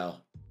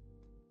 Marcel.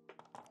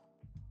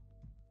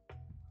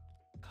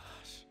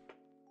 Gosh.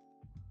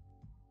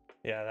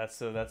 Yeah,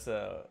 that's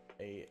a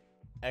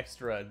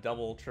extra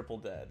double triple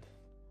dead.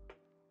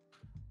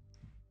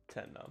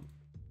 10 numb.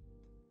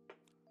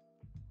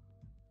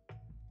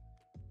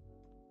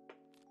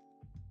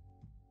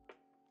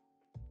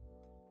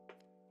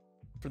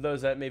 For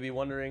those that may be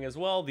wondering as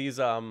well, these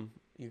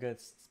you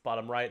guys spot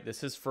them right.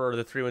 This is for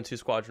the 312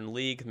 Squadron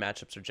League.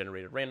 Matchups are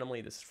generated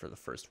randomly. This is for the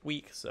first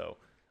week. So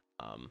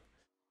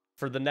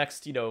for the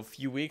next,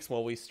 few weeks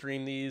while we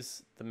stream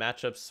these, the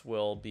matchups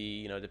will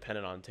be,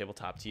 dependent on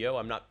tabletop TO.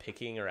 I'm not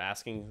picking or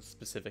asking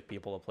specific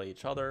people to play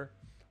each other.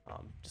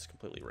 Just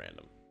completely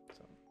random.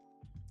 So.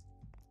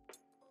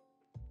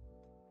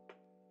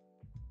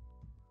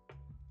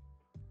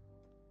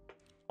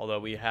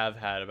 Although we have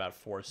had about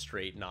 4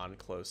 straight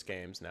non-close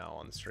games now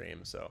on the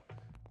stream, so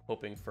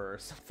hoping for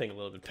something a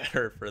little bit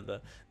better for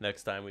the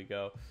next time we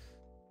go.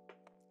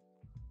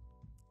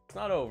 It's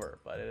not over,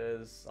 but it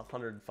is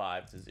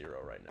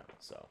 105-0 right now,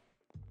 so.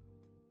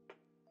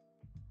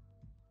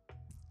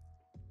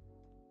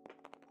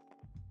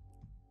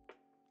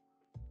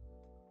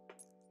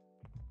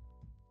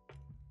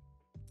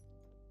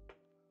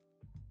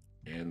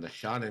 And the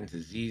shot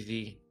into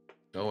ZZ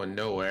going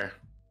nowhere.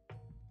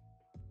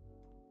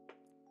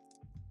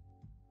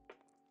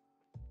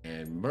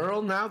 And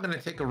Merle now going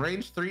to take a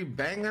range 3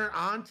 banger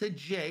onto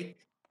Jake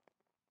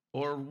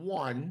for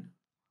 1.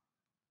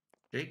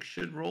 Jake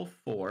should roll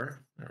 4.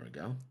 There we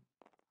go.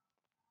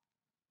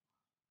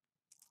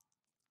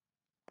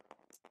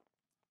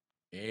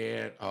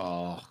 And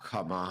oh,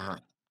 come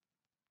on.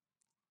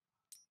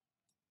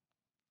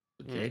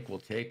 Jake will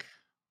take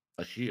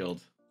a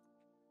shield.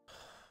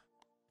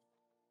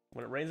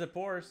 When it rains, it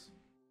pours.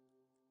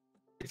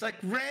 It's like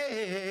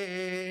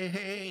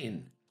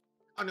rain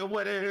on your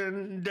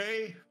wedding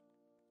day.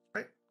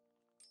 Right?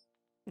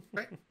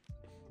 Right?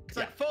 It's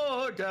like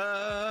 4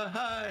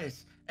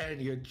 dice and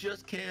you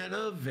just can't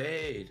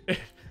evade.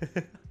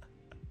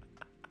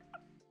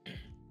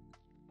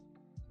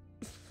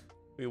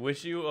 We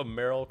wish you a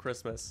Merry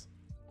Christmas.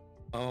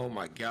 Oh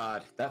my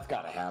God, that's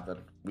gotta happen.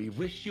 We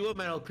wish you a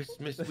Merry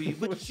Christmas. We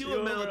wish you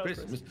a Merry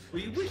Christmas.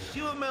 We wish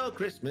you a Merry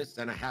Christmas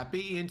and a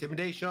happy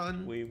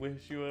intimidation. We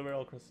wish you a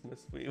Merry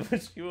Christmas. We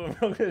wish you a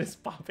Merry Christmas. It's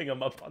popping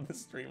them up on the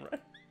stream, right?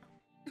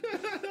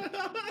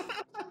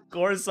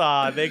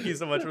 Gorsaw, thank you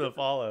so much for the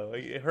follow.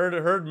 I heard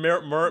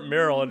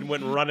Meryl and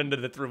went run into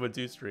the Through and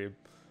 2 stream.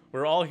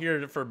 We're all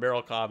here for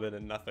Meryl Cobbin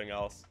and nothing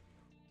else.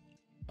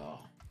 Oh,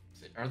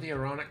 are the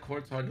ironic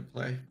chords hard to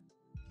play?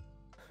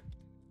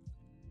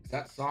 Is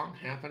that song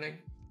happening?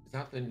 Is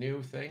that the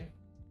new thing?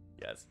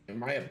 Yes.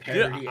 Am I a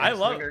parody? Dude, I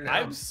love. Now?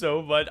 I'm so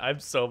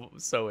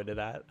into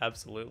that.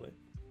 Absolutely.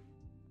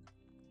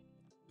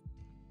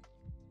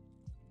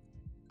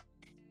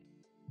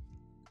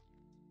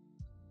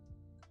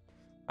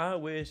 I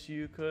wish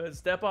you could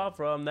step off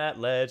from that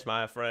ledge,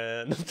 my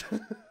friend.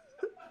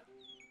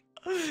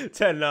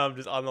 10 numb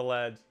just on the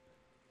ledge.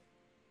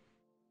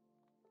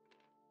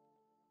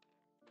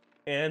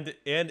 And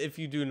if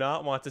you do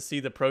not want to see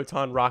the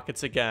proton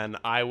rockets again,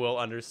 I will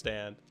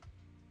understand.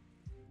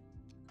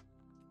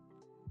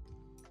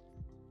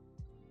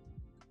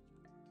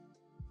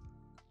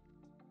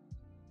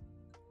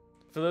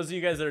 For those of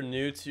you guys that are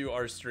new to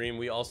our stream,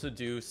 we also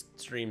do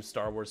stream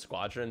Star Wars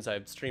Squadrons.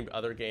 I've streamed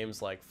other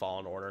games like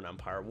Fallen Order and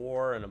Empire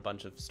War and a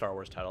bunch of Star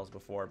Wars titles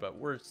before, but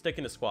we're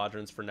sticking to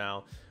Squadrons for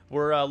now.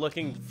 We're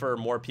looking for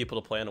more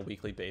people to play on a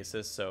weekly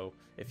basis, so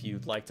if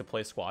you'd like to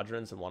play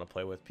Squadrons and want to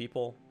play with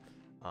people,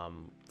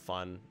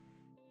 fun,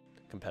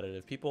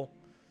 competitive people,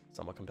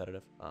 somewhat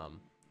competitive,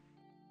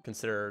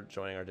 consider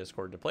joining our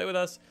Discord to play with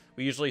us.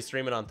 We usually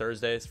stream it on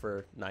Thursdays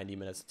for 90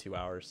 minutes to 2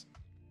 hours,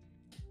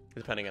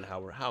 depending on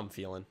how I'm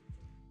feeling.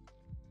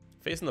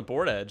 Facing the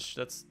board edge,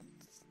 that's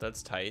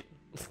tight.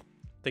 I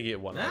think you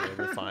get one hard,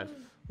 we'll be fine.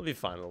 We'll be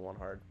fine with one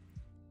hard.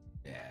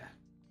 Yeah.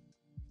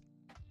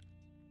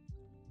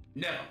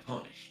 Never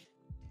punished.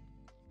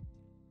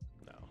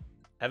 No.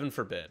 Heaven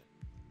forbid.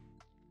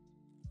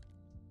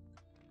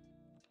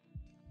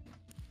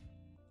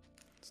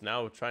 It's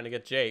now trying to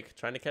get Jake.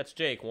 Trying to catch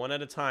Jake one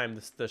at a time.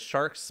 The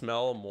sharks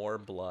smell more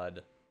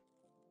blood.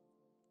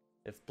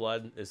 If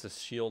blood is a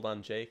shield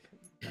on Jake,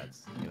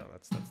 that's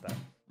that.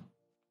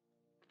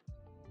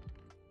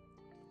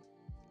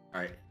 All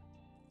right.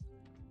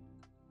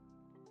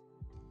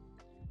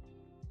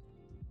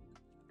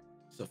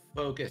 So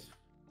focus.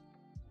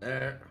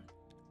 There.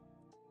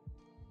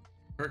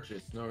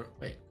 Purchase. No,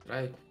 wait.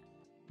 Did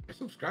I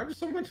subscribe to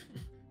someone?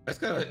 I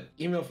just got an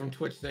email from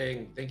Twitch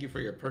saying thank you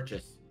for your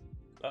purchase.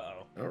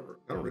 Uh-oh. I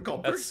don't recall.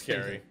 That's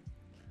scary.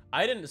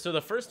 I didn't. So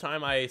the first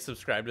time I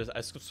subscribed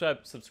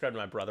to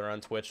my brother on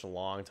Twitch a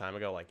long time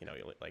ago, like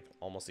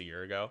almost a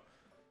year ago,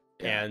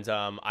 yeah. And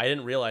I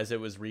didn't realize it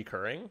was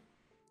recurring.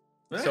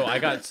 So I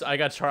got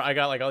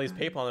like all these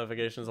PayPal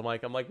notifications. I'm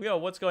like, yo,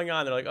 what's going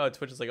on? They're like, oh,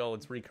 Twitch is like, oh,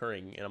 it's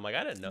recurring, and I'm like,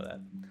 I didn't know that.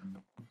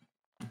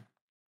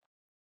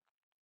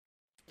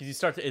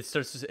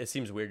 Because it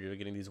seems weird. You're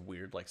getting these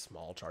weird like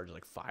small charges,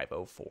 like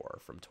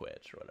 504 from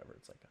Twitch or whatever.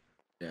 It's like,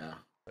 yeah,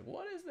 like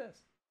what is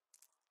this?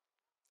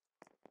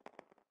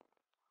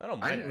 I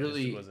don't mind. I didn't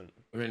really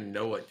even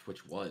know what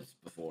Twitch was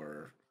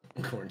before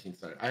quarantine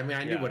started. I mean,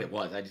 I knew what it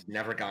was. I just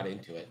never got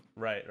into it.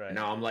 Right.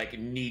 Now I'm like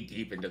knee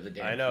deep into the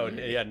damn I know.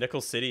 community. Yeah, Nickel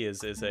City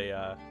is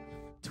a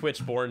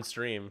Twitch-born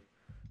stream.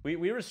 We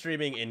were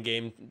streaming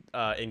in-game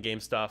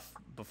stuff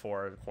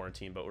before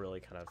quarantine, but really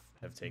kind of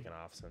have taken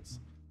off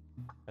since.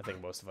 I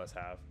think most of us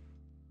have.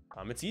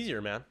 It's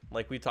easier, man.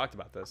 Like we talked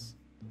about this.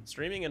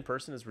 Streaming in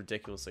person is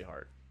ridiculously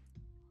hard.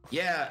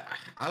 Yeah,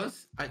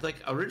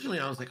 originally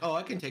I was like, oh,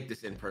 I can take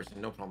this in person,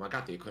 no problem. I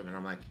got the equipment.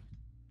 I'm like,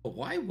 but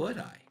why would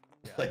I?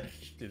 Yeah. Like,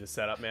 do the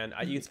setup, man.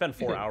 You can spend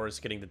 4 hours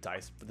getting the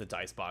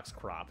dice box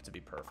crop to be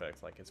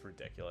perfect. Like it's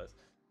ridiculous.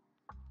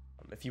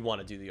 If you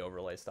want to do the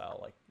overlay style,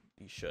 like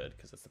you should,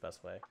 because it's the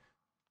best way.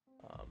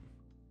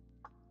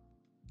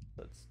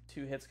 That's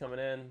 2 hits coming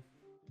in.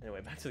 Anyway,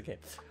 back to the game.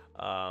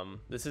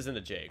 This isn't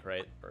a Jake,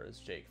 right? Or is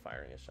Jake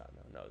firing a shot?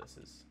 No, this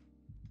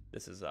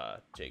is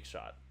Jake's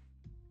shot.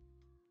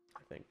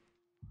 I think.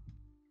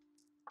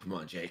 Come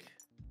on, Jake.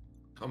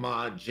 Come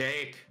on,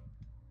 Jake.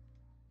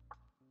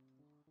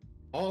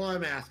 All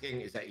I'm asking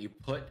is that you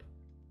put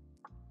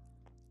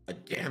a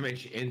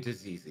damage into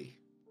ZZ.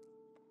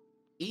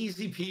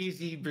 Easy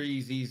peasy,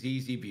 breezy,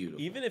 easy,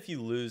 beautiful. Even if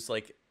you lose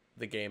like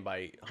the game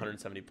by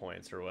 170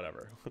 points or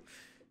whatever,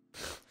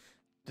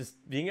 just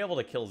being able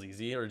to kill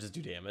ZZ or just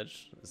do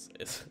damage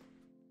is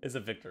a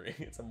victory.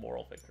 It's a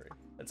moral victory.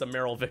 It's a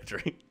moral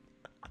victory.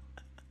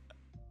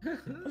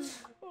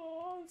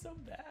 Oh, it's so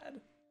bad.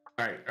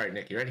 All right,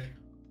 Nick, you ready?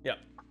 Yep.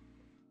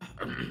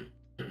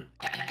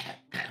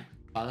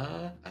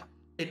 An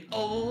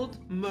old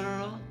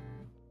Merle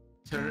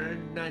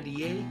turned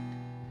 98.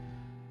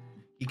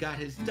 He got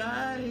his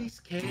dice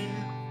can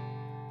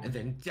and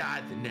then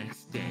died the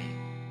next day.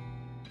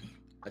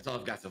 That's all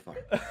I've got so far.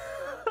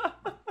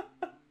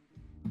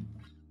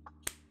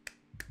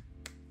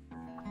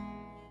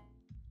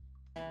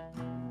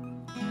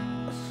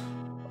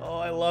 Oh,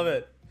 I love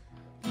it.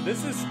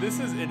 This is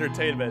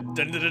entertainment.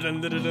 Dun, dun,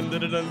 dun, dun, dun, dun,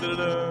 dun, dun, dun,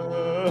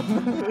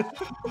 dun.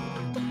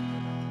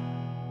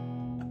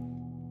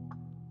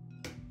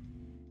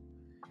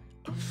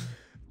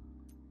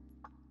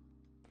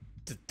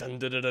 Dun,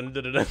 dun, dun, dun,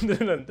 dun, dun,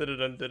 dun, dun,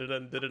 dun,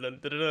 dun, dun, dun,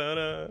 dun,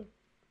 dun.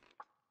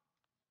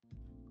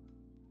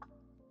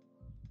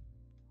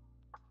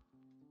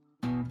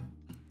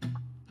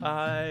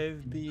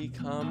 I've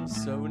become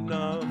so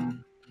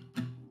numb.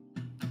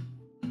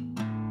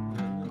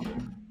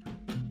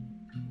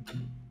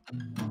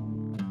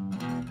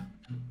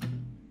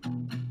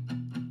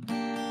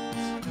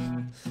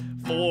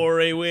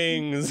 Foray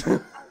wings.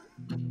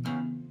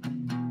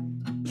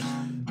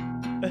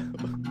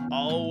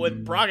 All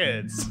with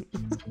brackets.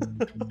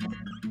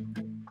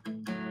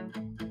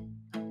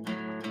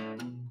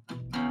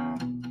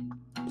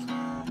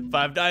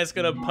 Five Dice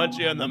gonna punch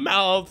you in the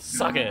mouth.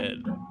 Suck it.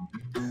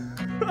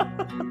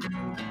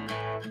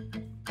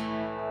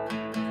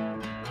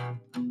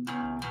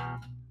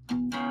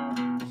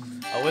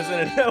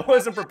 I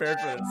wasn't prepared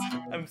for this.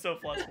 I'm so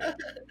flustered.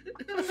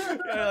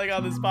 Like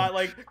on the spot,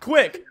 like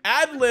quick,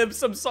 ad lib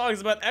some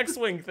songs about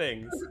X-Wing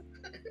things.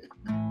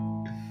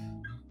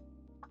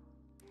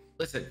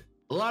 Listen,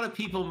 a lot of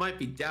people might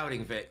be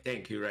doubting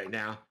Dankoo right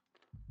now,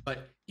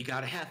 but you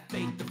gotta have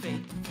faith, the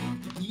faith, the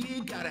faith.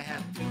 You gotta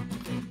have faith, the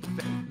faith, the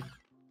faith.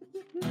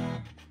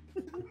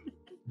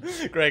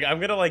 Greg,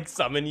 I'm gonna like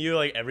summon you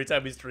like every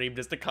time we stream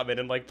just to come in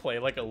and like play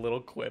like a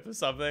little quip or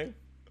something.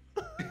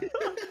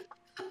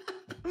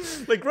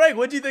 Like, Greg,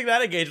 what do you think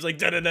that engage was like?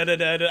 Da, da, da, da,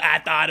 da, da, I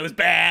thought it was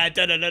bad.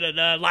 Da, da, da, da,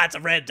 da, lots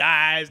of red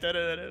dice. Da,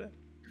 da, da, da.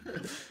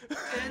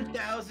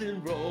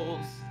 10,000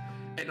 rolls,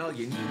 and all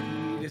you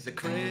need is a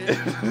crit.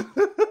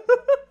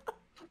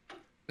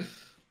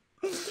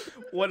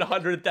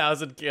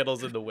 100,000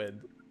 candles in the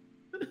wind.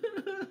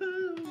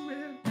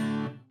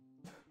 Man.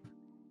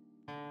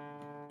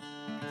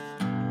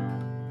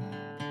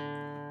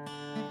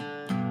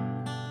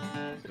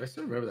 Do I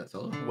still remember that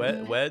solo?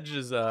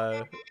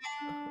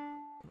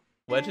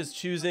 Wedge is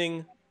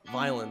choosing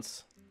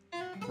violence.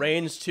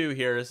 Range 2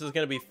 here. This is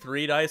gonna be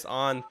 3 dice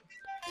on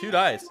 2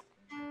 dice.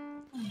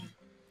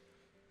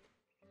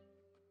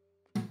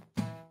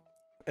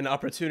 An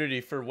opportunity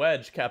for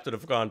Wedge, Captain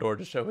of Gondor,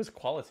 to show his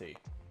quality.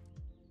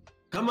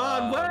 Come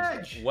on,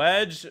 Wedge!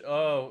 Wedge,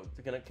 oh,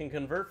 can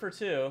convert for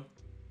 2.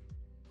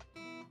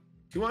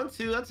 2 on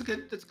 2, that's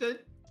good. That's good.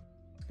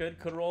 It's good.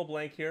 Could roll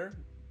blank here.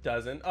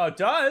 Doesn't. Oh,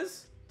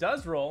 does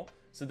roll.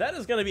 So that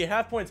is gonna be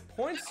half points.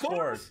 Points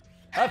scored.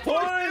 Half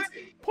points!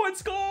 Points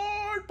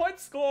scored!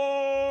 Points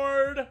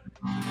scored!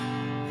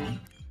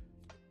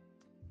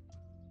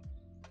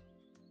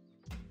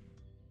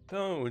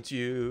 Don't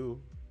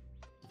you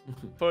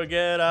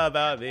forget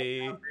about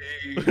me.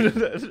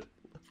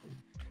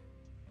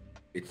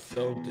 It's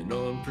something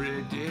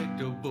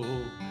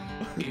unpredictable.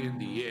 In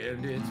the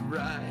end, it's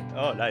right.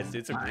 Oh, nice.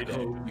 It's a I great day.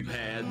 hope you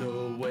had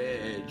the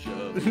wedge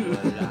of your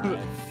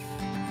life.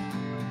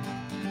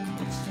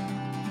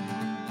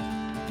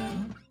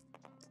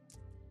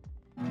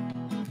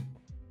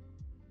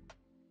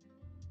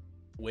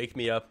 Wake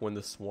me up when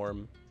the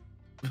swarm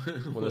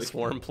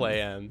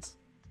play ends.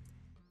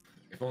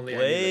 If only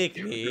Wake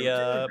me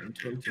up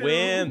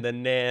when the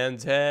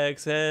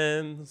Nantex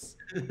ends.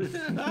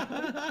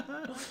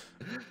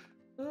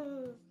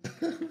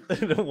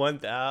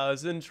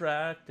 1,000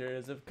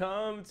 tractors have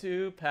come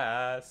to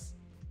pass.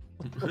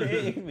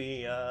 Wake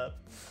me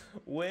up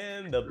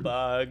when the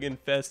bug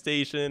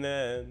infestation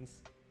ends.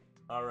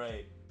 All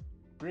right,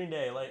 Green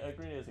Day.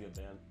 Green Day is a good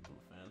band.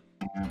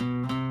 I'm a fan.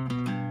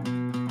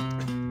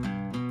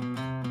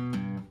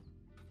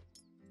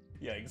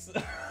 Yikes.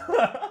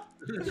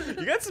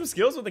 You got some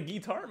skills with the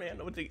guitar,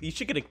 man. You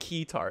should get a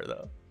keytar,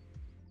 though.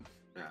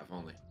 Yeah, if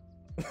only.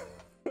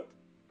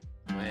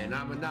 When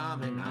I'm a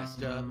nom and I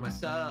stuff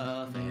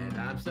myself and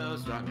I'm so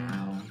strong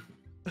now.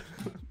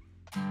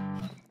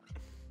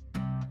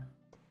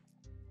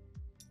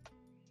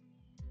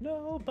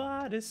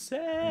 Nobody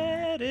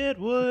said it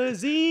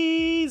was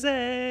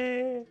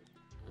easy.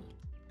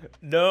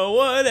 No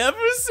one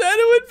ever said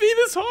it would be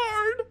this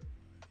hard.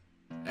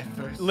 At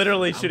first,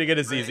 Literally shooting it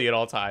as easy at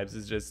all times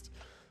is just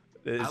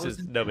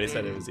nobody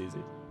said it was easy.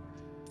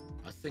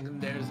 I was thinking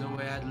there's no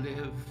way I'd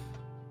live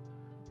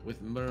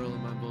with Merle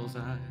in my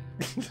bullseye.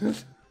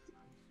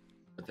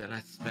 But then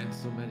I spent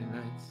so many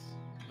nights.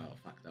 Oh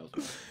fuck.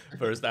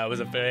 First I was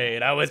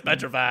afraid, I was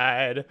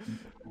petrified.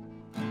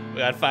 I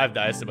got 5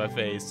 dice in my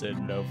face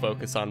and no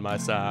focus on my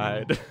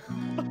side.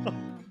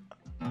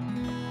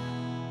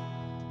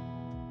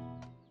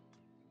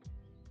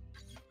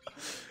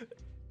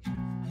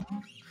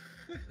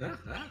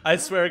 I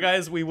swear,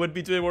 guys, we would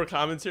be doing more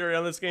commentary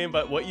on this game,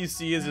 but what you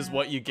see is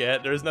what you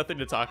get. There's nothing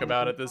to talk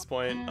about at this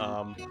point.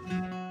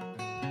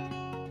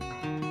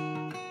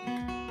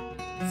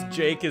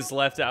 Jake is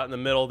left out in the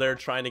middle there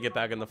trying to get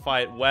back in the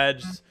fight.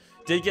 Wedge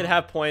did get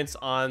half points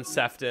on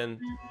Sefton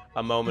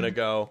a moment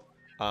ago.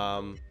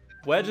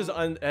 Wedge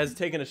has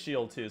taken a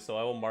shield too, so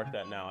I will mark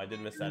that now. I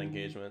did miss that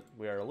engagement.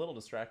 We are a little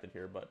distracted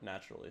here, but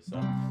naturally so.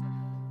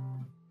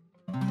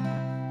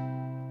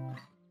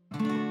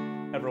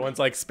 Everyone's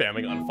like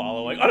spamming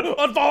unfollow, like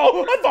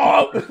unfollow,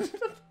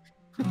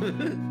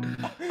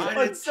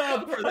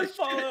 unsub,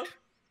 unfollow.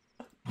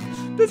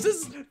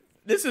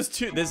 This is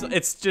too.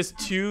 It's just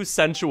too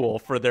sensual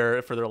for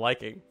their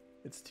liking.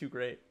 It's too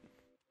great.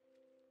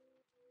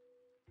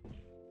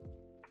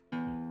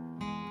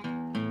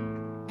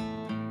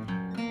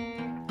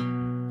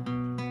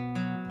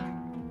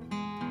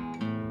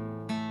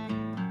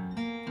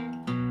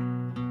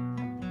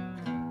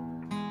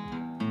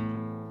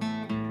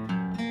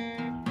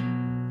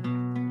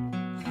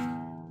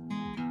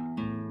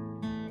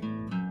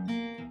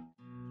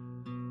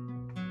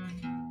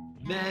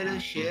 Met a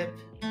ship,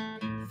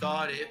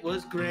 thought it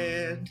was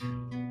grand.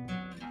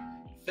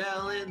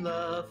 Fell in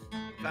love,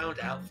 found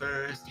out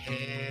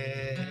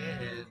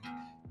firsthand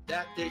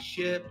that this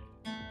ship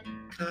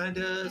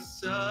kinda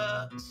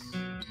sucks.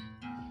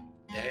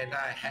 And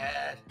I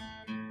had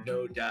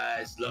no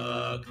dice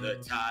luck, the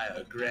TIE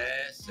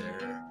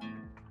aggressor.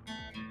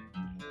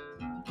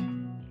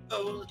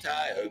 Oh, the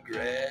TIE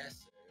aggressor.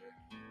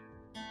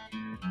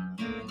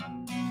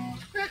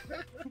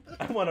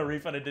 I want a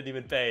refund I didn't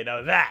even pay.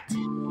 Now that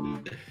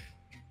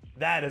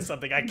is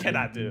something I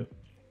cannot do.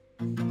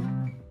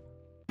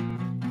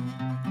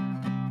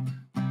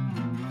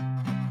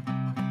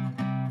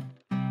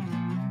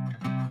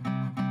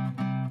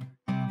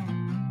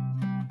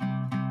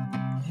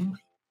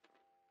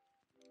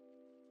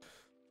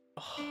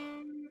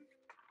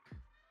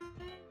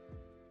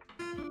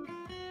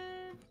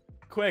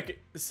 Quick,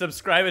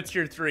 subscribe at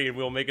tier 3 and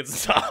we'll make it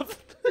stop.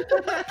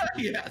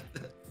 Yeah.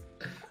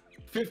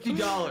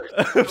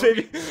 $50.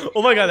 Maybe.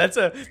 Oh my god,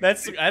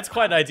 that's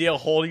quite an idea.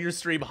 Hold your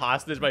stream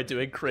hostage by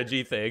doing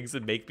cringy things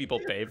and make people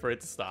pay for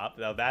it to stop.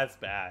 Now that's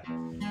bad.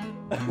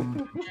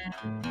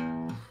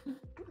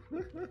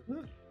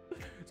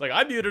 It's like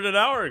I muted an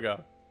hour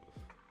ago.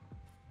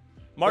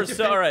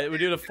 Marcel, all right, we're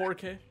doing a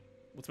 4K.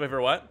 What's my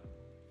favorite what?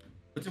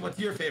 What's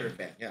your favorite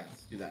band? Yeah,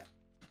 let's do that.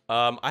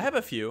 I have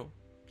a few.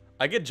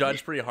 I get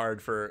judged pretty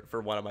hard for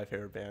one of my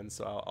favorite bands,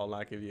 so I'll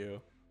not give you.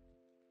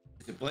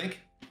 Is it Blink?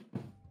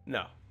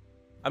 No.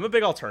 I'm a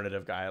big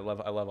alternative guy. I love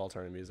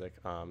alternative music.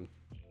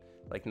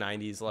 Like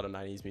 90s, a lot of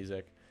 90s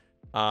music.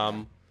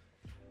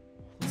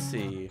 Let's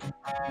see.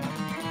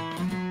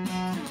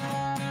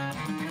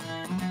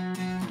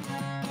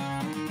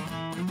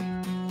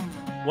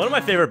 One of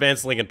my favorite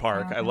bands is Linkin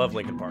Park. I love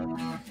Linkin Park.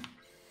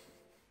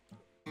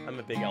 I'm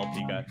a big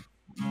LP guy.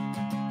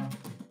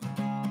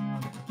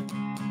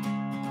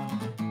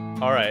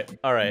 All right.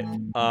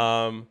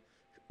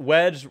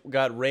 Wedge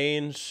got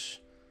range.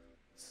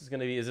 This is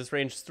gonna be. Is this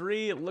range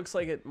 3? It looks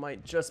like it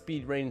might just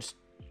be range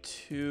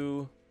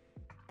 2.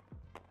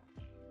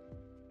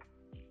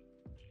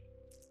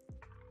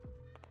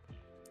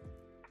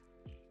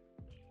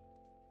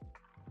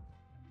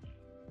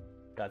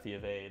 Got the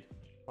evade.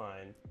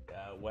 Fine.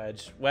 Yeah,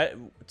 Wedge.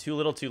 Too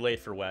little, too late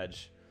for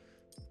Wedge.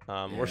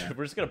 Yeah. We're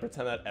just gonna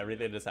pretend that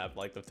everything just happened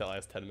like the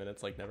last 10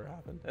 minutes, like never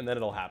happened, and then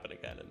it'll happen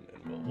again,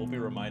 and we'll be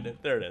reminded.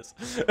 There it is.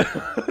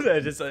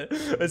 Just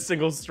a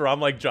single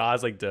strum, like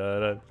Jaws, like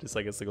duh, just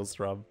like a single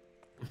strum.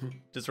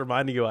 Just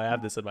reminding you I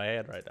have this in my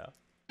hand right now.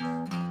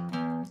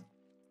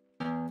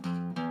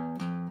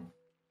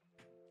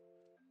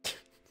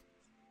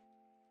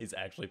 He's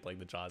actually playing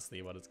the Jaws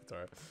theme on his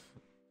guitar.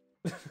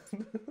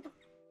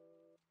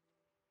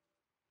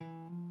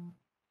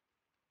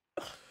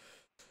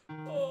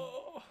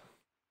 Oh.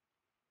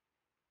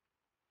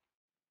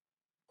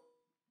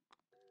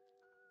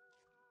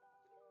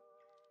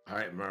 All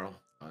right, Merle.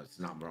 It's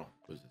not Merle.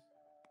 Who's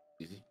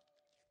it? Easy.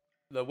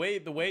 The way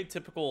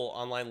typical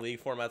online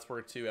league formats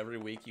work too, every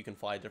week you can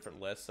fly a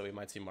different list, so we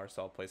might see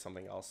Marcel play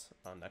something else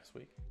next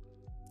week.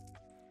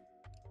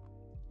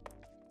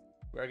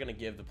 We are gonna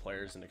give the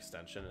players an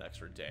extension, an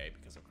extra day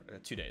because of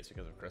 2 days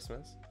because of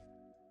Christmas.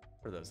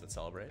 For those that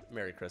celebrate,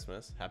 Merry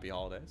Christmas, Happy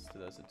Holidays to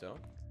those that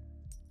don't.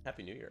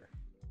 Happy New Year,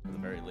 at the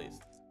very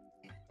least.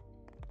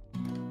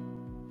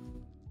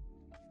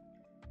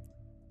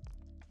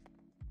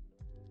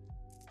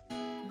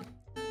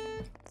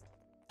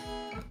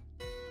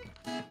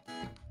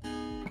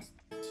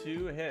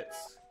 Two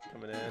hits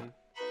coming in.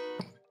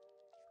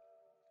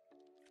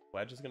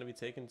 Wedge is going to be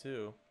taken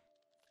too.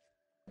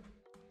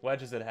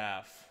 Wedge is at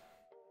half.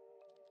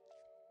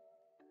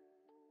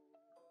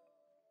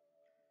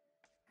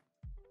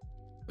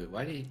 Wait,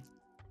 why did he?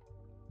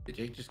 Did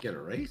Jake just get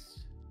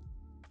erased?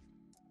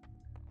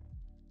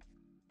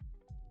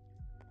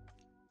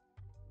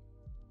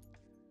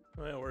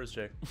 Oh, yeah, where's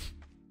Jake?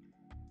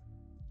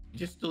 You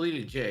just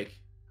deleted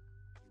Jake.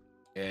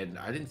 And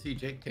I didn't see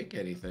Jake take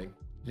anything.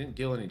 He didn't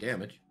deal any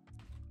damage.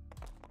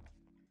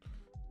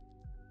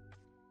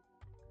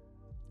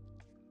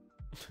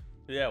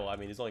 Yeah, well, I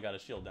mean, he's only got a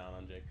shield down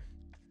on Jake.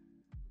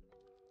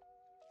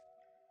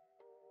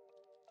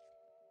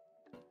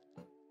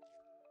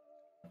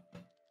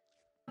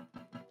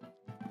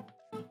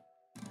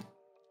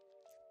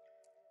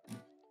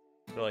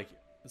 They're like,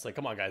 it's like,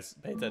 come on, guys,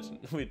 pay attention.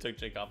 We took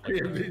Jake off.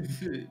 Like,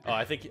 oh,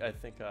 I think,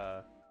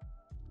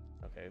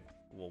 okay.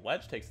 Well,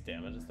 Wedge takes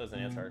damage. This doesn't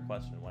answer our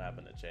question. What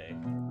happened to Jake?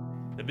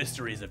 The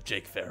mysteries of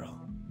Jake Farrell.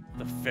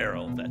 The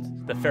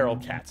feral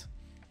cat.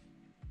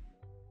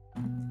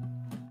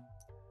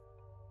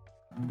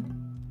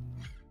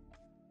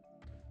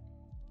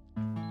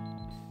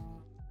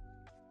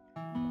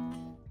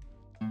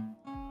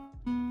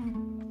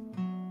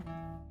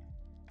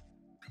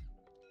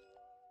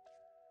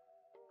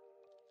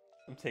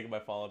 I'm taking my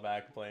follow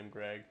back. Blame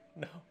Greg.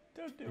 No,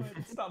 don't do it.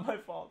 It's not my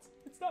fault.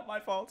 It's not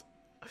my fault.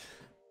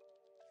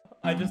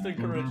 I just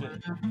encourage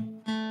it.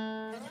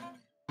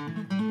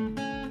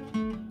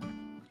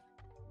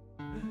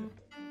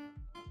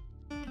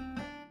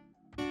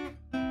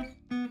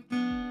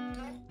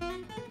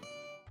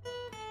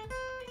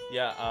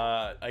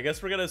 Yeah, I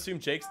guess we're gonna assume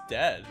Jake's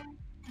dead.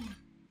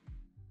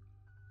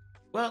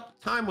 Well,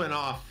 time went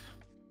off.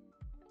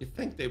 You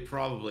think they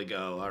probably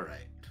go, all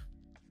right.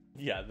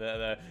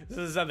 Yeah,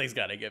 something's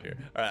gotta give here.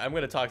 All right, I'm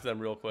gonna talk to them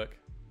real quick.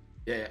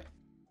 Yeah.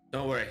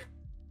 Don't worry.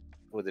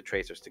 With the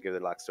tracers to give the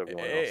locks to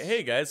everyone else.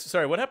 Hey guys,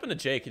 sorry, what happened to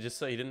Jake? He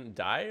didn't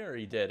die, or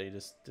he did? He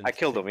just didn't. I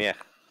killed him, yeah.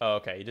 Oh,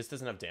 okay. He just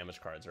doesn't have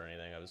damage cards or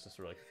anything. I was just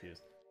really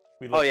confused.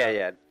 Oh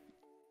yeah.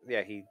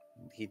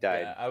 He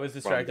died. Yeah, I was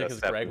distracted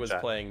because Greg was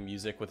playing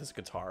music with his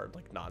guitar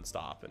like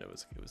nonstop, and it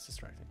was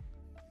distracting.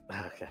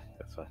 Okay,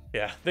 that's fine.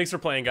 Yeah, thanks for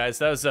playing, guys.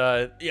 That was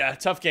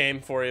tough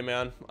game for you,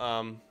 man.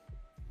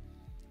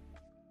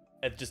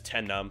 It just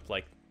 10 numb,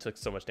 like took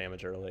so much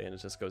damage early, and it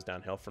just goes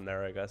downhill from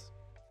there. I guess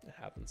it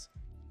happens.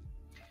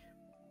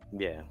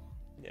 Yeah.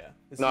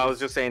 No, I was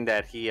just saying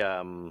that he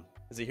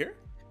is he here?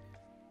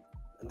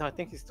 No, I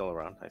think he's still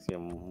around. I see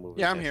him moving.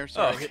 Yeah, I'm here.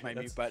 Sorry, I hit my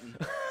mute button.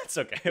 It's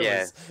okay.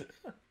 Yeah.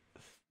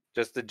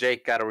 Just the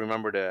Jake got to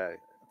remember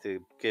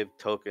to give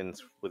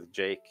tokens with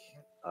Jake.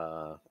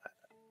 That's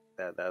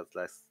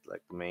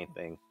like the main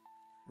thing.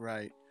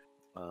 Right.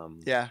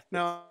 Yeah.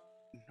 No.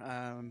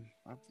 I'm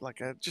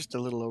like just a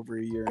little over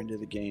a year into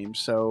the game,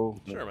 so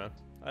sure, man.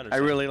 I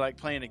really like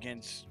playing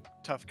against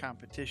tough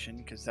competition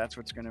because that's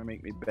what's going to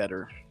make me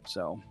better.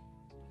 So.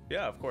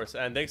 Yeah, of course.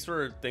 And thanks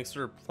for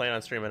playing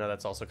on stream. I know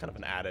that's also kind of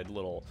an added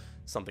little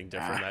something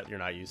different that you're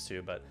not used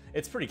to, but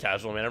it's pretty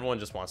casual, man. Everyone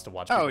just wants to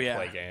watch people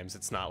play games.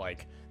 It's not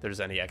like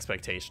there's any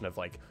expectation of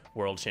like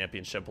world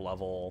championship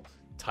level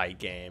tight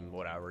game,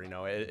 whatever. You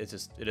know, it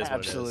is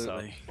absolutely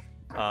what it is.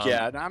 So,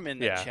 yeah, and I'm in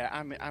the chat.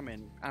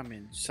 I'm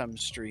in some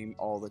stream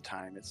all the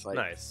time. It's like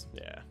nice.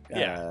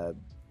 Yeah.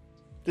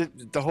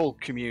 The whole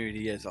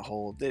community as a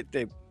whole,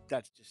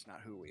 that's just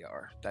not who we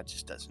are. That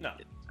just doesn't. No.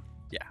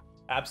 Yeah.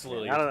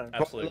 Absolutely. I don't know.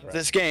 Absolutely.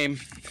 This game.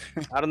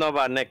 I don't know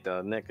about Nick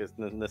though. Nick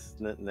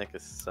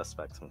is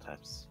suspect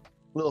sometimes.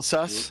 A little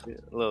sus.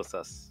 A little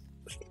sus.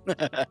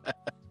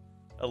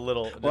 A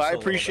little. Well, I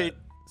appreciate.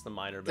 It's the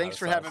minor. Thanks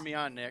for having me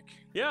on, Nick.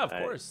 Yeah, of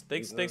course.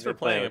 Thanks for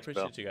playing. I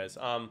appreciate you guys.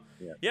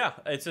 Yeah,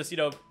 it's just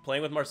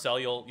playing with Marcel,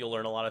 you'll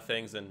learn a lot of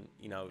things, and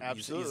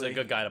he's a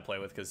good guy to play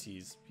with because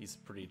he's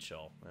pretty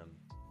chill, and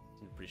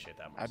I appreciate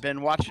that. Marcel. I've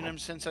been watching him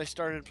since I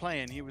started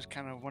playing. He was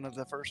kind of one of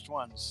the first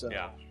ones. So.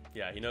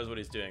 Yeah, he knows what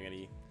he's doing, and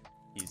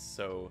he's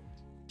so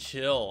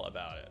chill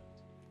about it.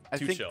 I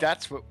think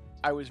that's what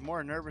I was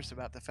more nervous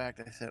about, the fact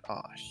that I said,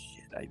 "Oh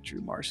shit, I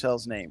drew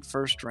Marcel's name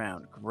first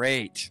round.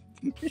 Great."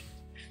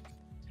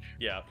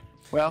 Yeah.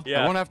 Well,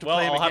 I won't have to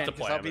play him again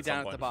because I'll be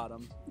down at the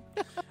bottom.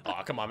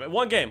 Oh, come on, man.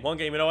 One game.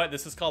 You know what?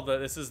 This is what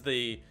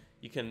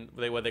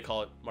they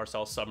call it,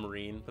 Marcel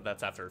Submarine, but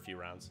that's after a few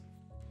rounds.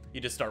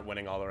 You just start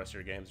winning all the rest of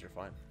your games, you're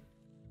fine.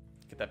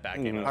 Get that back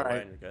game out of the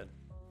way and you're good.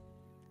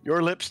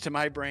 Your lips to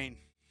my brain.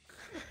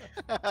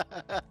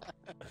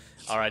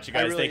 All right, you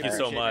guys, really thank you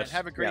so much.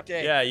 Have a great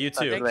day. Yeah, you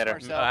too. Later.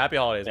 Happy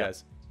holidays,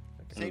 guys.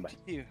 Same to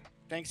you.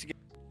 Thanks again.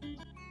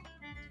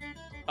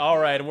 All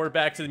right, and we're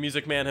back to the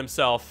Music Man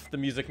himself, the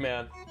Music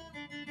Man.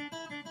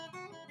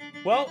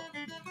 Well,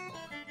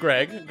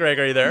 Greg,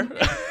 are you there?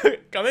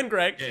 Come in,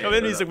 Greg. Come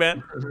in, Music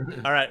Man.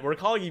 All right, we're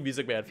calling you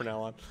Music Man from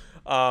now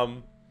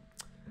on.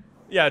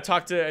 Yeah, I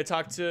talked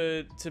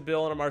to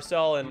Bill and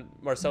Marcel, and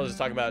Marcel was just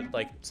talking about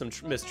like some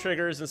missed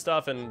triggers and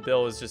stuff, and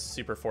Bill was just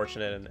super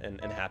fortunate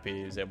and happy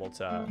he was able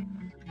to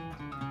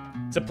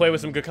play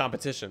with some good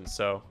competition.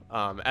 So,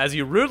 as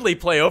you rudely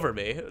play over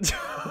me.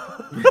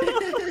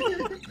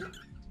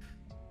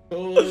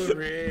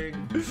 Boring.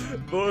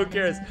 Who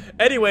cares?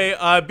 Anyway,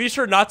 be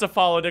sure not to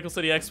follow Nickel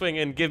City X-Wing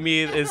and give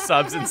me his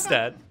subs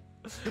instead.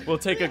 We'll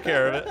take good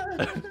care of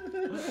it.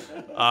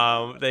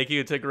 Thank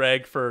you to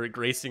Greg for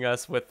gracing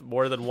us with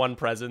more than one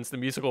presence, the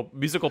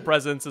musical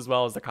presence as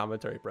well as the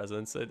commentary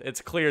presence.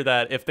 It's clear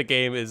that if the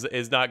game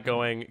is not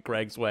going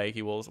Greg's way,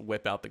 he will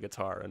whip out the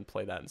guitar and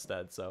play that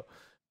instead. So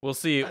we'll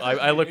see.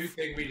 I look. New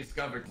thing we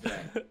discovered today.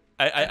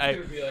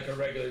 I be like a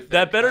regular thing.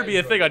 That better be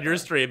a thing on your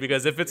stream,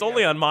 because if it's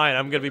only on mine,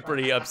 I'm gonna be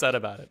pretty upset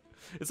about it.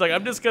 It's like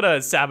I'm just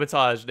gonna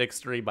sabotage Nick's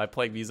stream by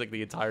playing music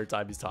the entire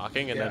time he's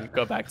talking, and then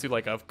go back to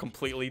like a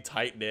completely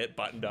tight knit,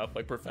 buttoned up,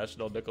 like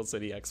professional Nickel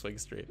City X-Wing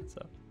stream.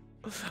 So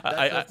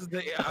I'm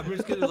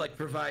just gonna like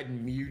provide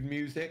mood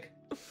music.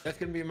 That's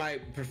gonna be my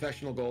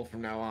professional goal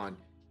from now on.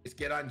 Is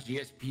get on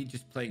GSP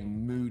just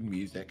playing mood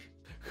music.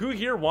 Who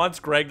here wants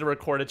Greg to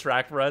record a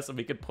track for us and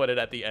we could put it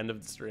at the end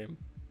of the stream?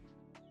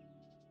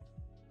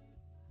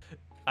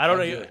 I don't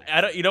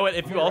know. You know what?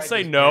 If you all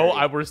say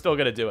no, we're still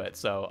gonna do it.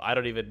 So I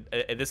don't even.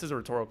 This is a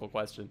rhetorical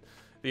question.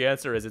 The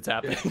answer is it's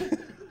happening.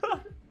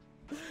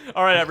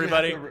 All right,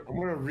 everybody. I'm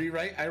gonna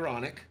rewrite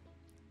ironic,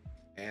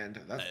 and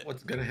that's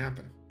what's gonna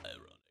happen. Ironic.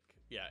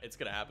 Yeah, it's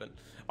gonna happen.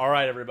 All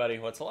right, everybody.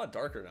 Well, it's a lot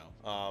darker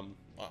now.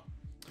 Wow.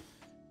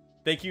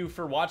 Thank you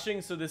for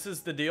watching. So this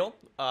is the deal.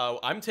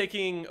 I'm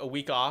taking a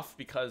week off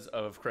because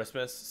of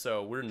Christmas,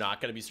 so we're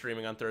not going to be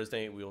streaming on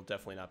Thursday. We will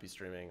definitely not be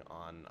streaming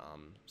on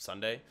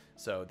Sunday.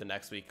 So the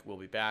next week we'll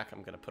be back. I'm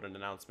going to put an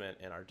announcement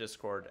in our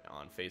Discord,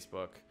 on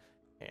Facebook,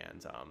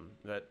 and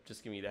that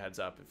just give me the heads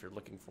up if you're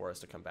looking for us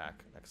to come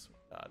back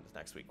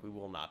next week. We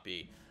will not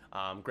be.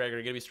 Greg, are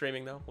you going to be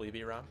streaming though? Will you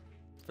be around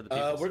for the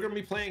people? We're going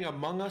to be playing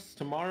Among Us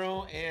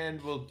tomorrow,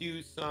 and we'll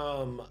do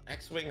some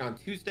X-Wing on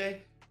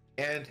Tuesday.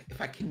 And if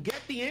I can get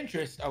the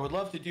interest, I would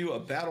love to do a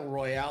battle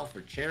royale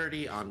for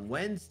charity on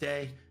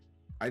Wednesday.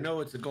 I know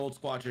it's a Gold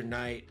Squadron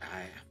night,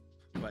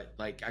 but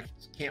like I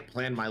just can't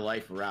plan my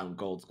life around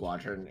Gold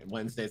Squadron.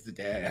 Wednesday's the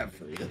day I have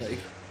free. Like,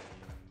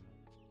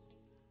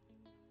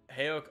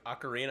 hey,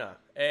 Ocarina.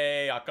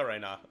 Hey,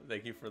 Ocarina.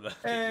 Thank you for the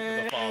follow.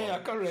 Hey,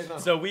 Ocarina.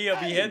 So we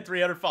hit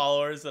 300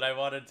 followers, and I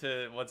wanted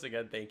to once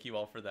again thank you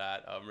all for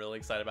that. I'm really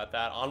excited about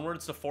that.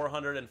 Onwards to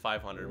 400 and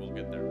 500. We'll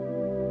get there.